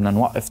انه احنا بدنا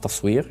نوقف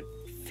تصوير.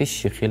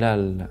 فيش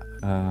خلال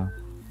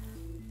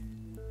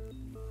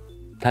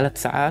 3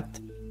 ساعات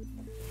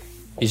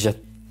اجت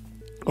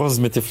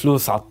رزمة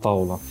فلوس على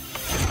الطاولة.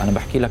 انا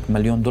بحكي لك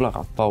 $1,000,000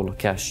 على الطاولة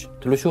كاش.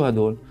 قلت له شو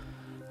هدول؟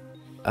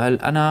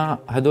 قال انا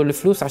هدول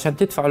الفلوس عشان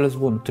تدفعوا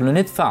للزبون. قلت له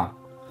ندفع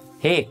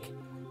هيك.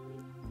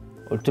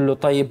 قلت له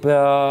طيب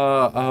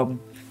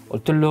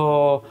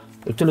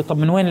قلت له طب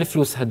من وين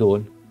الفلوس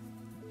هدول؟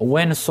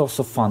 وين السورس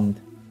اوف فند؟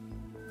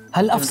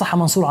 هل افصح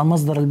منصور عن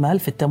مصدر المال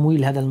في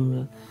التمويل هذا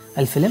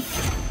الفيلم؟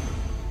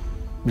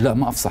 لا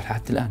ما افصح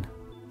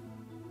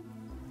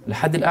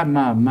لحد الان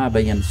ما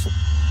بين الصدق.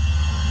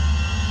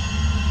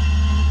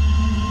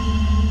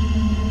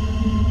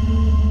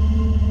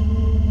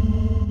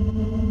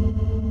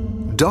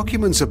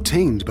 Documents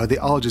obtained by the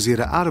Al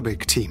Jazeera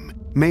Arabic team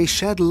may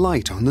shed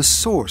light on the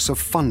source of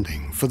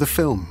funding for the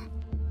film.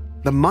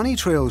 The money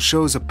trail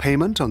shows a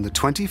payment on the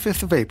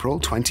 25th of April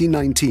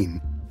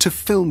 2019 to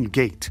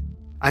Filmgate,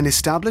 an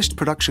established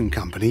production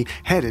company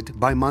headed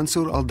by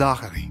Mansour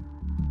al-Dakhari.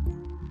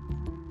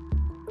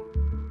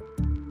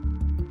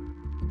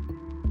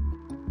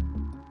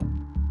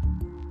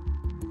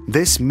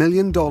 This $1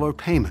 million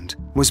payment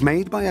was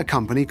made by a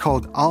company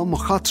called Al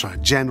Mukhatra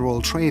General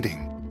Trading,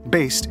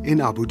 based in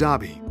Abu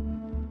Dhabi.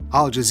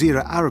 Al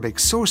Jazeera Arabic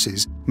sources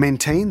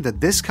maintain that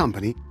this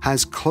company has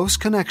close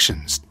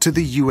connections to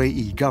the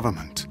UAE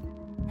government.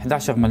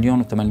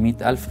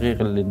 11,800,000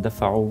 غير اللي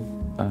دفعوا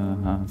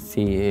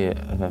في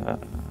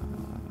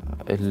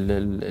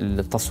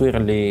التصوير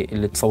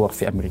اللي تصور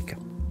في أمريكا،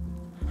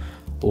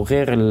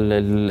 وغير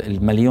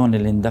المليون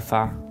اللي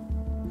اندفع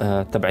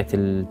تبعت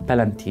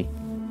البلنتي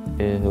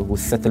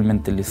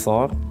والسيتلمنت اللي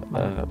صار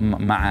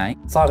معي.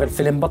 صار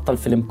الفيلم بطل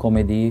فيلم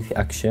كوميدي في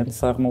أكشن،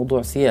 صار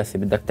موضوع سياسي.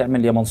 بدك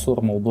تعمل يا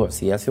منصور موضوع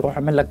سياسي، روح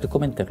أعمل لك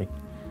دوكومنتري،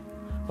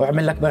 روح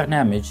أعمل لك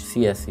برنامج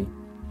سياسي.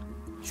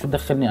 شو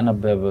دخلني أنا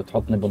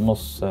بتحطني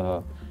بالنص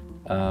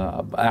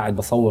قاعد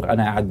بصور،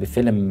 أنا قاعد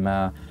بفيلم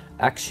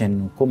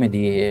أكشن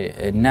كوميدي،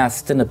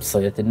 الناس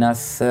تنبسط،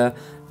 الناس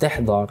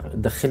تحضر،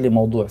 دخل لي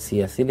موضوع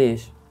سياسي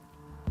ليش؟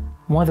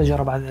 ماذا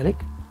جرى بعد ذلك؟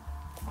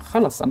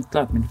 خلص أنا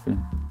طلعت من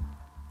الفيلم.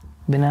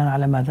 بناء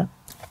على ماذا؟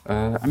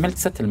 عملت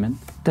سيتلمنت،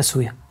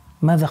 تسوية.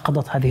 ماذا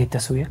قضت هذه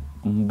التسوية؟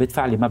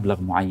 بيدفع لي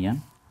مبلغ معين،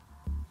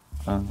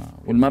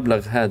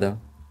 والمبلغ هذا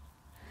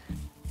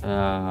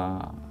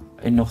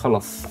إنه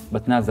خلص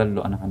بتنازل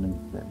له أنا عن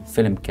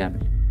الفيلم كامل.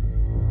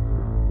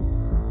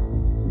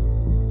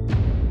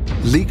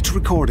 Leaked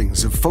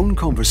recordings of phone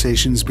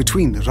conversations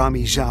between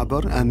Rami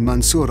Jaber and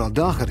Mansour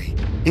al-Dakhari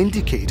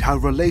indicate how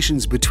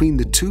relations between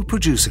the two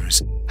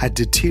producers had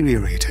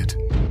deteriorated.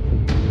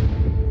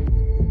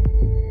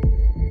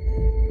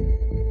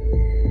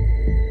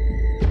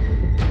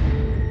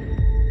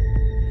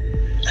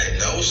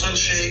 لا وصل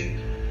شيء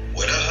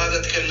ولا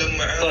هذا تكلم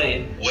معه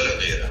طيب ولا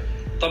غيره.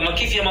 طب ما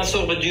كيف يا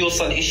منصور بده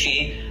يوصل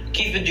إشي؟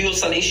 كيف بده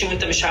يوصل إشي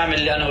وانت مش عامل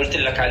اللي انا قلت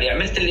لك عليه؟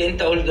 عملت اللي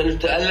انت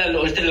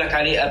قلت لك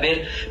عليه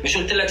قبل. مش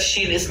قلت لك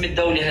شيل اسم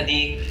الدولة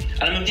هديك؟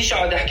 انا ما بديش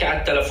اقعد احكي على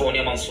التلفون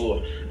يا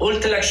منصور.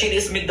 قلت لك شيل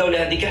اسم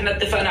الدولة هديك. احنا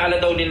اتفقنا على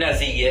دولة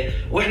نازية،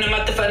 واحنا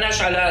ما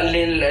اتفقناش على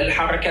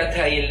الحركات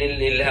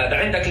هاي. هذا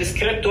عندك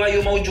السكريبت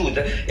وهي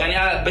موجودة.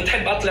 يعني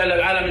بتحب اطلع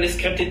للعالم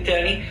السكريبت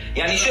الثاني؟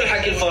 يعني شو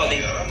الحكي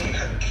الفاضي؟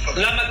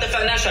 لا ما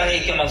اتفقناش على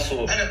هيك يا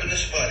منصور. انا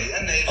بالنسبة لي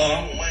ان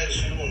يرسلون وما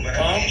يرسلون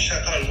معي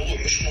شغال،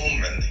 الموضوع مش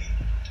مهم عندي.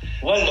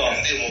 والله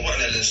عندي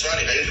موضوعنا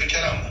الانساني غير في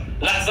كلامنا.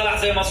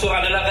 لحظة يا منصور،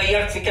 أنا لا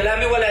غيرت في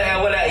كلامي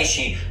ولا أي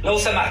شيء، لو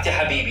سمحت يا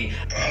حبيبي.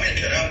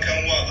 الكلام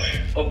كان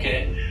واضح.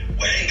 أوكي.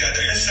 والحين قاعد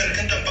أحس إنك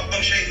أنت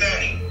مبطل شيء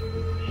ثاني.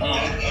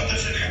 ما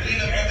ترسل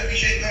حبلينا معناته في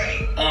شيء ثاني.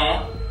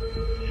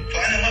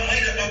 فأنا ما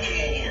يتقبل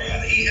الموضوع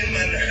هذا. هي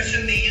إما أن أحس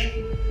النية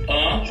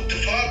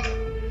واتفاق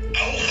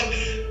أو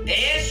خبث.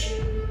 إيش؟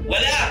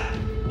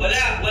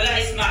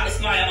 ولا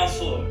اسمع يا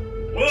منصور.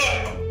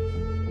 روح.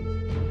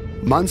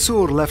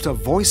 Mansour left a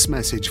voice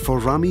message for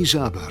Rami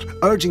Jaber,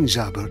 urging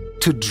Jaber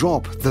to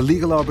drop the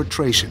legal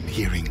arbitration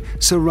hearing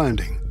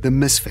surrounding the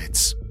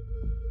Misfits.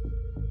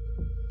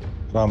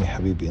 رامي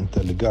حبيبي، أنت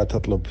اللي قاعد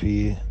تطلب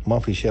فيه ما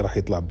في شيء راح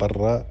يطلع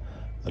برا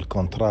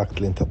الكونتراكت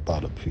اللي أنت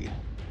تطالب فيه.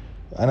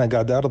 أنا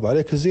قاعد أعرض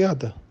عليك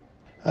زيادة.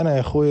 أنا يا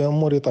أخوي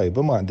أموري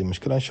طيبة، ما عندي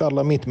مشكلة، إن شاء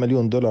الله 100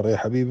 مليون دولار يا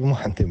حبيبي، ما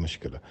عندي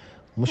مشكلة،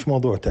 مش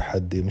موضوع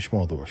تحدي، مش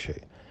موضوع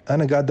شيء.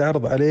 أنا قاعد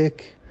أعرض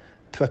عليك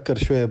تفكر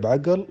شوية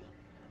بعقل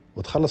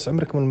وتخلص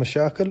عمرك من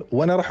المشاكل،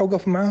 وأنا راح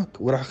أوقف معاك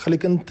وراح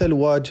أخليك أنت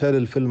الواجهة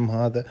للفيلم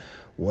هذا،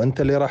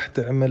 وأنت اللي راح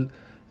تعمل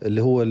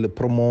اللي هو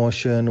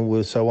البروموشن،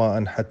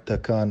 وسواء حتى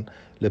كان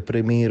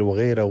البريمير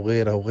وغيره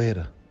وغيره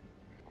وغيره.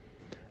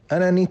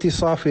 أنا نيتي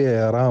صافية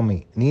يا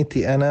رامي،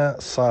 نيتي أنا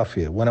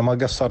صافية، وأنا ما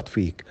قصرت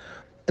فيك.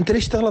 أنت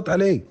ليش تغلط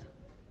علي؟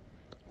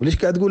 وليش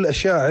قاعد تقول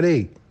أشياء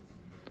علي؟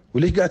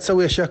 وليش قاعد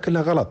تسوي أشياء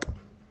كلها غلط؟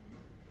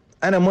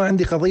 أنا ما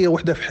عندي قضية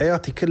واحدة في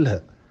حياتي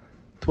كلها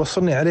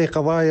توصلني عليه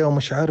قضايا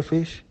ومش عارف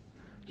إيش.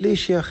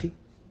 ليش يا أخي؟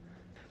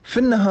 في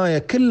النهاية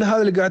كل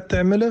هذا اللي قاعد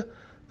تعمله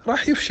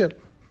راح يفشل.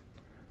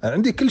 أنا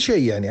عندي كل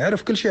شيء، يعني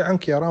أعرف كل شيء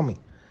عنك يا رامي،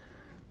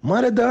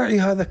 ما له داعي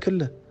هذا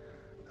كله.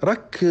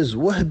 ركز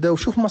واهدى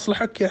وشوف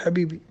مصلحتك يا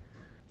حبيبي.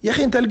 يا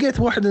أخي أنت لقيت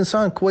واحد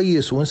إنسان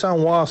كويس وإنسان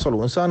واصل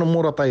وإنسان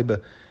أموره طيبة،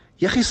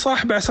 يا أخي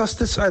صاحبه على أساس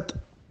تسعد،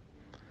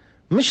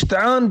 مش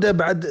تعانده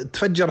بعد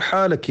تفجر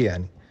حالك.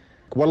 يعني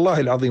والله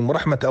العظيم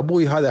ورحمة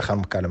أبوي هذا آخر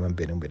مكالمة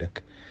بيني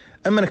وبينك،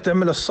 أما أنك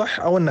تعمل الصح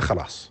أو أنه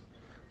خلاص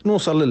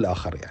نوصل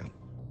للآخر يعني.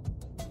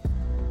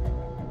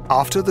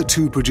 After the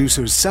two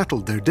producers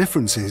settled their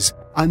differences,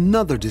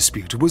 another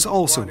dispute was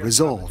also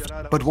resolved,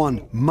 but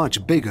one much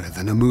bigger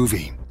than a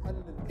movie.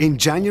 In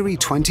January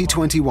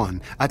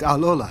 2021, at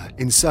Al Ula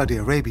in Saudi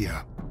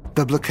Arabia,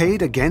 the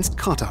blockade against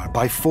Qatar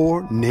by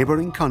 4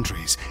 neighbouring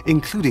countries,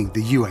 including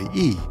the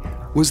UAE,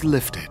 was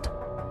lifted.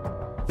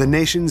 The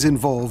nations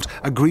involved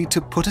agreed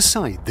to put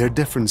aside their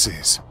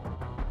differences.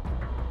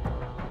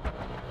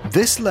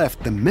 This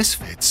left the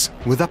Misfits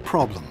with a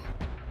problem.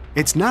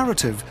 Its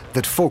narrative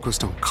that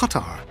focused on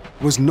Qatar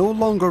was no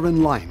longer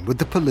in line with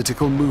the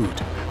political mood,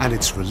 and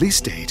its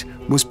release date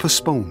was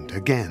postponed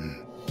again.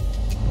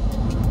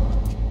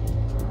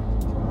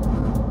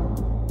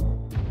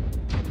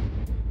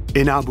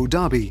 In Abu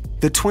Dhabi,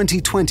 the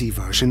 2020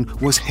 version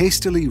was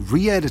hastily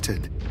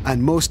re-edited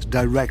and most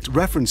direct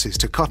references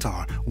to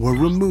Qatar were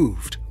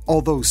removed,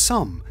 although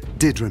some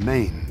did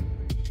remain.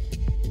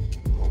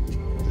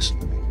 Listen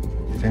to me.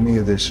 If any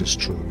of this is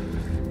true,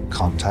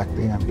 contact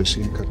the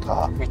embassy in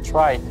Qatar. We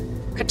tried.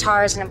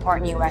 Qatar is an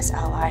important U.S.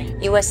 ally.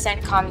 U.S.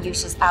 CENTCOM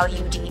uses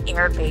LUD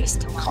air base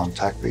to launch.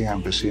 Contact the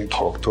embassy and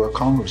talk to a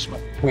congressman.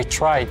 We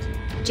tried.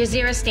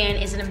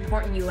 Jazeera is an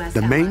important U.S.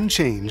 The main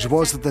change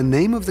was that the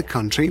name of the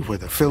country where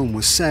the film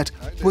was set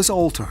was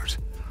altered.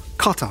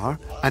 Qatar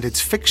and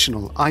its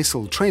fictional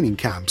ISIL training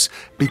camps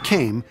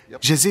became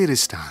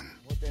Jazeeristan.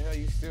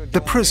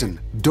 The prison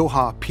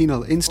Doha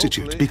Penal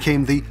Institute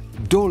became the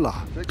Dola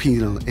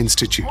Penal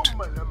Institute.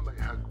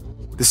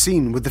 The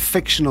scene with the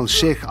fictional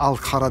Sheikh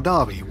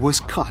Al-Qaradawi was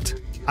cut,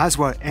 as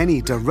were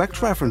any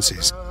direct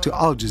references to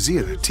Al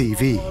Jazeera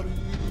TV.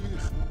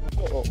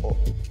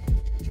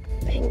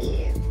 Thank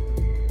you.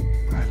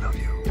 I love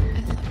you.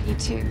 I love you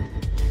too.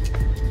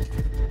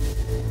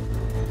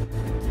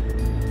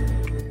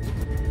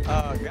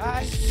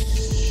 Guys.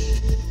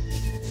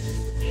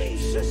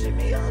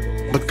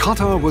 But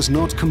Qatar was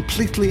not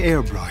completely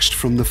airbrushed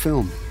from the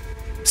film.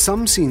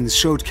 Some scenes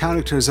showed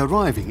characters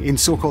arriving in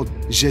so-called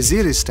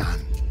Jazeeristan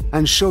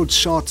and showed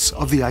shots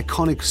of the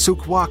iconic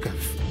Souk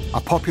Waqif,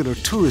 a popular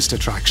tourist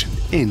attraction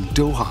in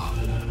Doha.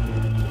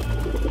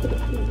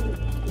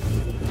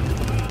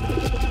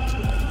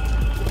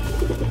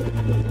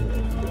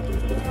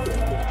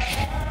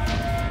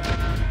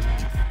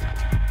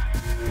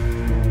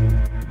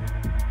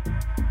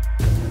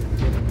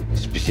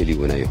 Especially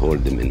when I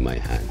hold them in my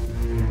hand.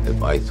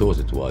 If I thought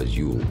it was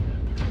you,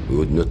 we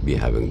would not be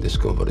having this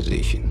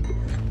conversation.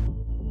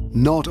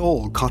 Not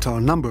all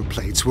Qatar number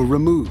plates were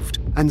removed,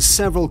 and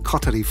several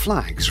Qatari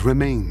flags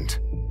remained.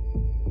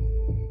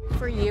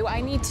 For you,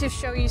 I need to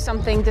show you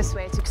something this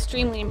way. It's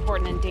extremely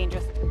important and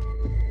dangerous.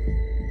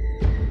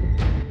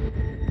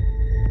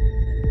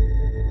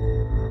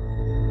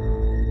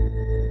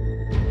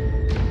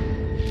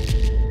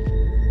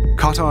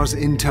 Qatar's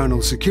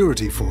internal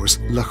security force,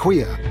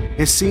 Lakhwia,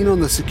 is seen on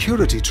the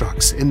security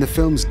trucks in the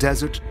film's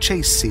desert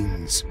chase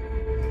scenes.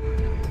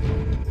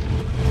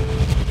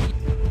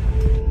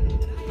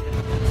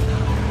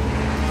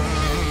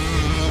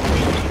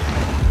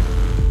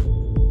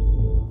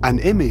 An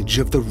image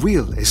of the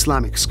real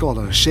Islamic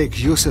scholar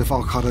Sheikh Yusuf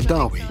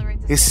Al-Qaradawi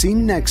is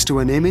seen next to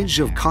an image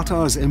of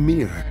Qatar's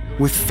emir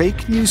with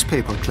fake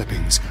newspaper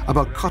clippings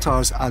about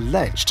Qatar's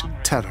alleged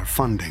terror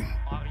funding.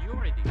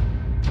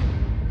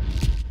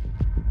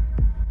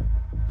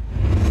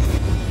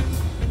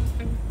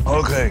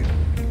 Okay,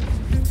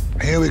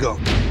 here we go.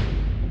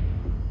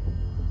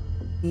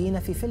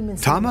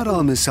 Tamar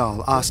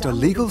al-Misal asked a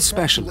legal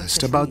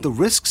specialist about the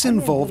risks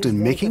involved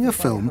in making a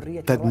film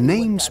that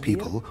names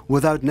people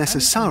without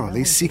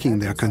necessarily seeking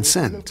their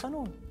consent.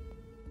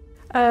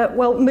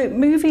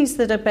 Movies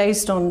that are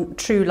based on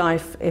true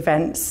life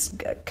events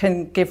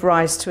can give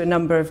rise to a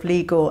number of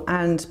legal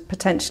and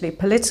potentially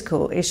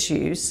political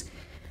issues.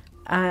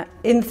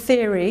 In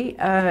theory,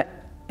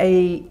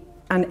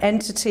 a an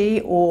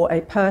entity or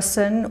a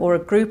person or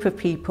a group of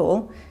people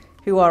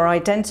who are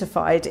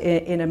identified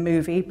in a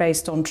movie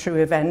based on true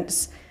events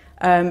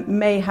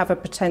may have a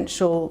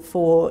potential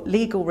for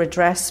legal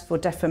redress for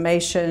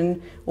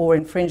defamation or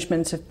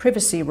infringement of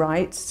privacy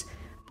rights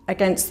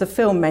against the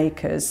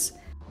filmmakers.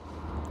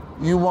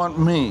 You want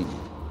me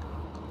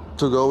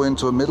to go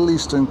into a Middle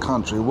Eastern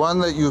country, one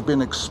that you've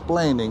been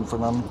explaining for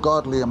an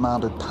ungodly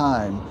amount of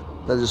time,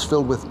 that is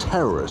filled with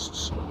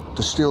terrorists,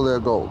 to steal their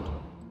gold.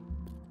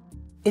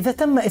 إذا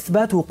تم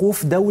إثبات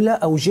وقوف دولة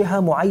أو جهة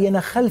معينة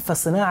خلف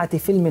صناعة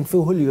فيلم في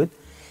هوليوود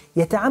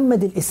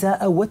يتعمد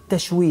الإساءة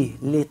والتشويه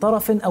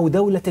لطرف أو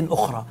دولة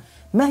أخرى،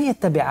 ما هي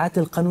التبعات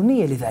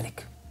القانونية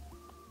لذلك؟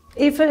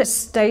 If a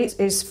state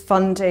is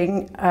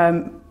funding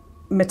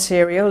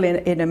material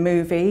in a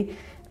movie,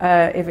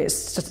 if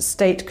it's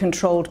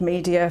state-controlled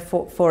media,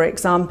 for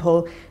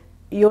example,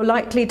 you're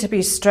likely to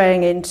be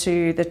straying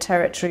into the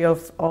territory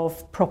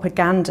of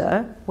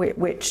propaganda,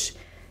 which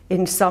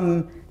in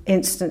some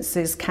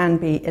instances can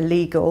be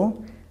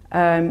illegal.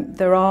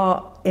 There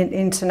are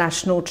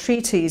international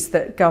treaties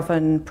that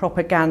govern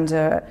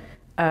propaganda,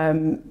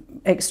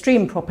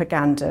 extreme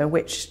propaganda,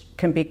 which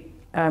can be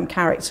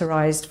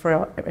characterized, for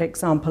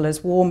example, as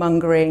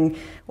warmongering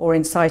or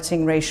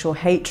inciting racial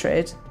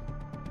hatred.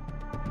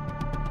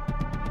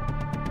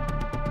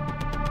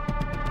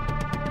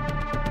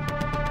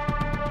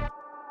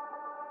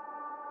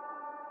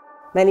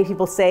 Many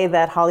people say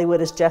that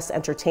Hollywood is just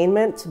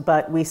entertainment,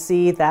 but we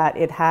see that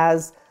it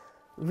has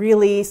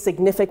really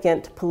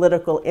significant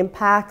political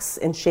impacts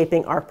in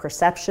shaping our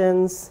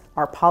perceptions,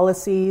 our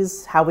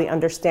policies, how we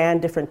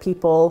understand different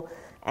people,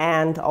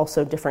 and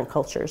also different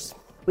cultures.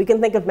 We can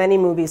think of many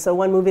movies. So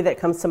one movie that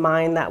comes to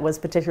mind that was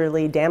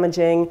particularly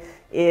damaging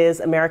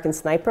is American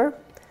Sniper,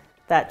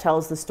 that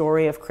tells the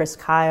story of Chris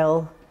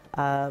Kyle,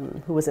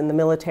 who was in the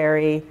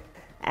military.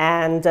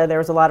 And there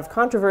was a lot of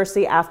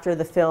controversy after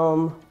the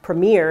film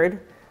premiered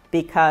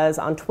because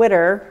on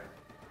Twitter,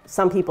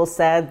 some people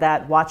said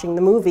that watching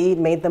the movie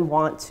made them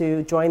want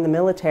to join the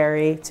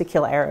military to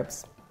kill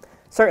Arabs.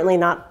 Certainly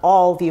not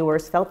all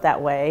viewers felt that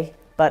way,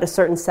 but a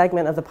certain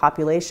segment of the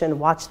population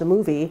watched the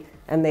movie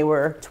and they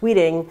were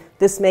tweeting,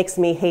 "This makes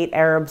me hate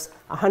Arabs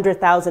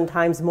 100,000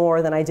 times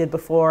more than I did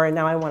before, and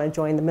now I want to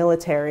join the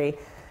military."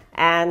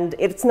 And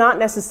it's not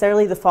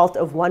necessarily the fault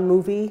of one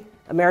movie,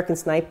 American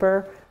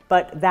Sniper,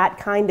 but that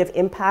kind of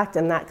impact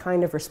and that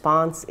kind of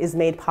response is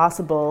made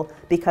possible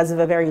because of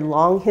a very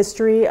long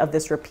history of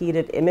this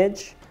repeated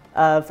image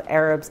of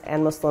Arabs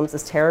and Muslims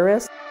as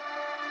terrorists.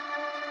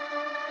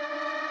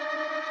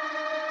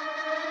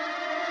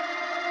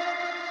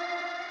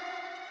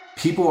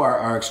 People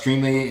are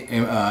extremely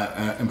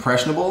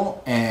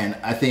impressionable, and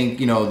I think,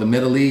 you know, the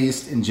Middle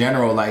East in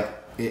general, like,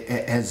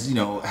 it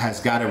has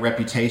got a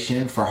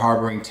reputation for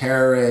harboring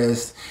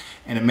terrorists.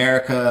 In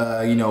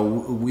America, you know,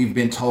 we've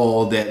been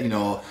told that, you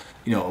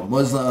know,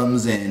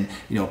 Muslims and,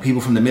 you know,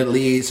 people from the Middle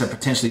East are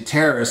potentially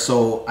terrorists.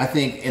 So I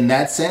think in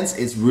that sense,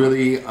 it's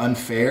really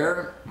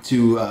unfair to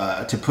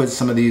put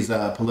some of these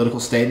political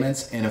statements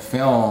in a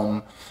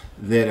film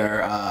that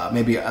are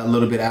maybe a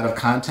little bit out of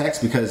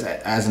context, because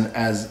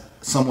as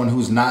someone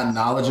who's not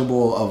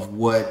knowledgeable of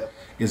what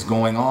is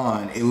going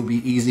on, it would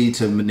be easy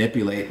to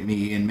manipulate me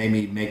and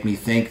maybe make me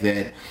think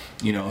that,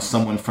 you know,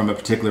 someone from a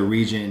particular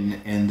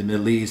region in the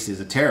Middle East is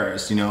a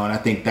terrorist, you know, and I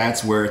think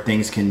that's where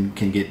things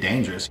can get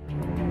dangerous.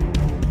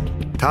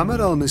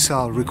 Tamer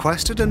al-Misal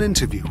requested an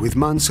interview with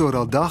Mansour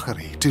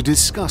al-Dakhari to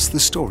discuss the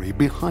story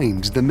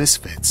behind the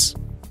Misfits.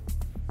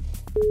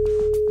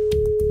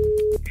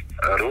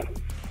 Hello.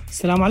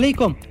 السلام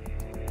عليكم.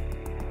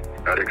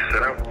 عليك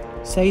السلام.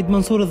 سيد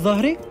منصور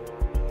الظاهري.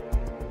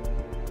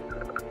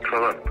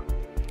 تفضل.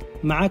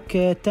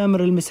 معك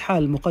تامر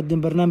المسحال،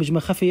 مقدم برنامج ما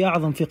خفي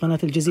أعظم في قناة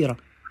الجزيرة.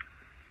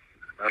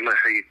 الله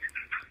يحييك.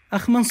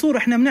 أخ منصور،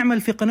 إحنا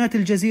بنعمل في قناة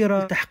الجزيرة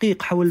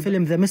تحقيق حول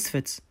فيلم ذا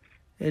مسفيتس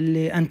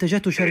اللي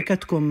أنتجته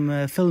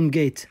شركتكم فيلم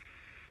جيت،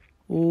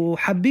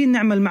 وحابين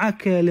نعمل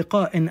معك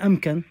لقاء إن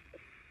أمكن.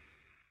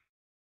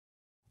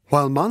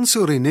 While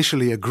Mansour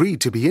initially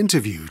agreed to be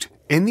interviewed,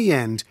 in the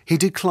end he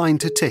declined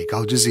to take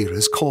Al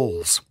Jazeera's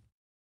calls.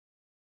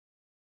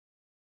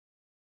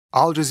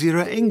 Al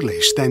Jazeera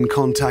English then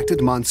contacted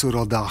Mansour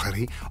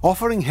al-Dakhari,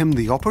 offering him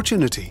the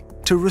opportunity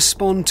to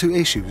respond to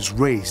issues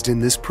raised in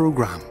this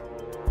program.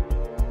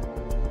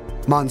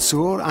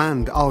 Mansour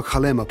and Al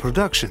Khalema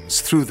Productions,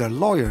 through their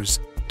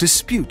lawyers,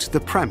 dispute the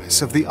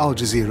premise of the Al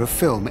Jazeera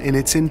film in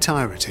its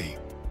entirety.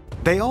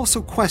 They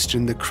also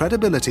question the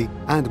credibility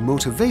and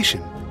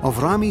motivation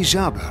of Rami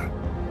Jaber.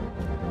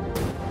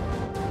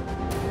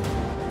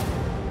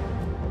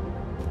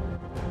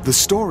 The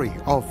story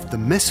of the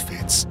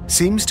Misfits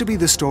seems to be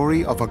the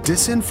story of a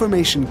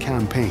disinformation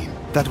campaign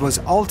that was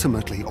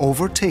ultimately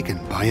overtaken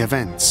by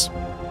events.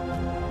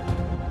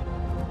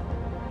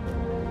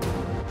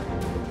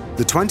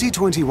 The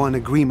 2021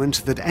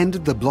 agreement that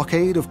ended the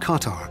blockade of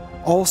Qatar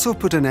also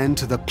put an end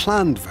to the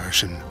planned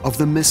version of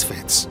the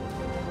Misfits.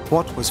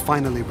 What was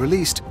finally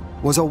released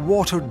was a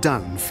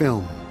watered-down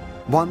film,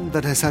 one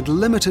that has had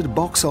limited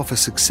box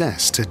office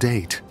success to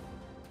date.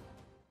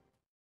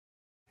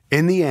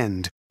 In the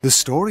end, the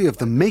story of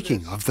the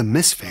making of the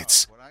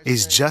Misfits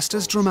is just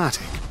as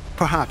dramatic,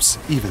 perhaps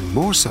even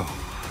more so,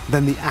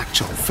 than the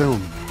actual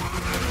film.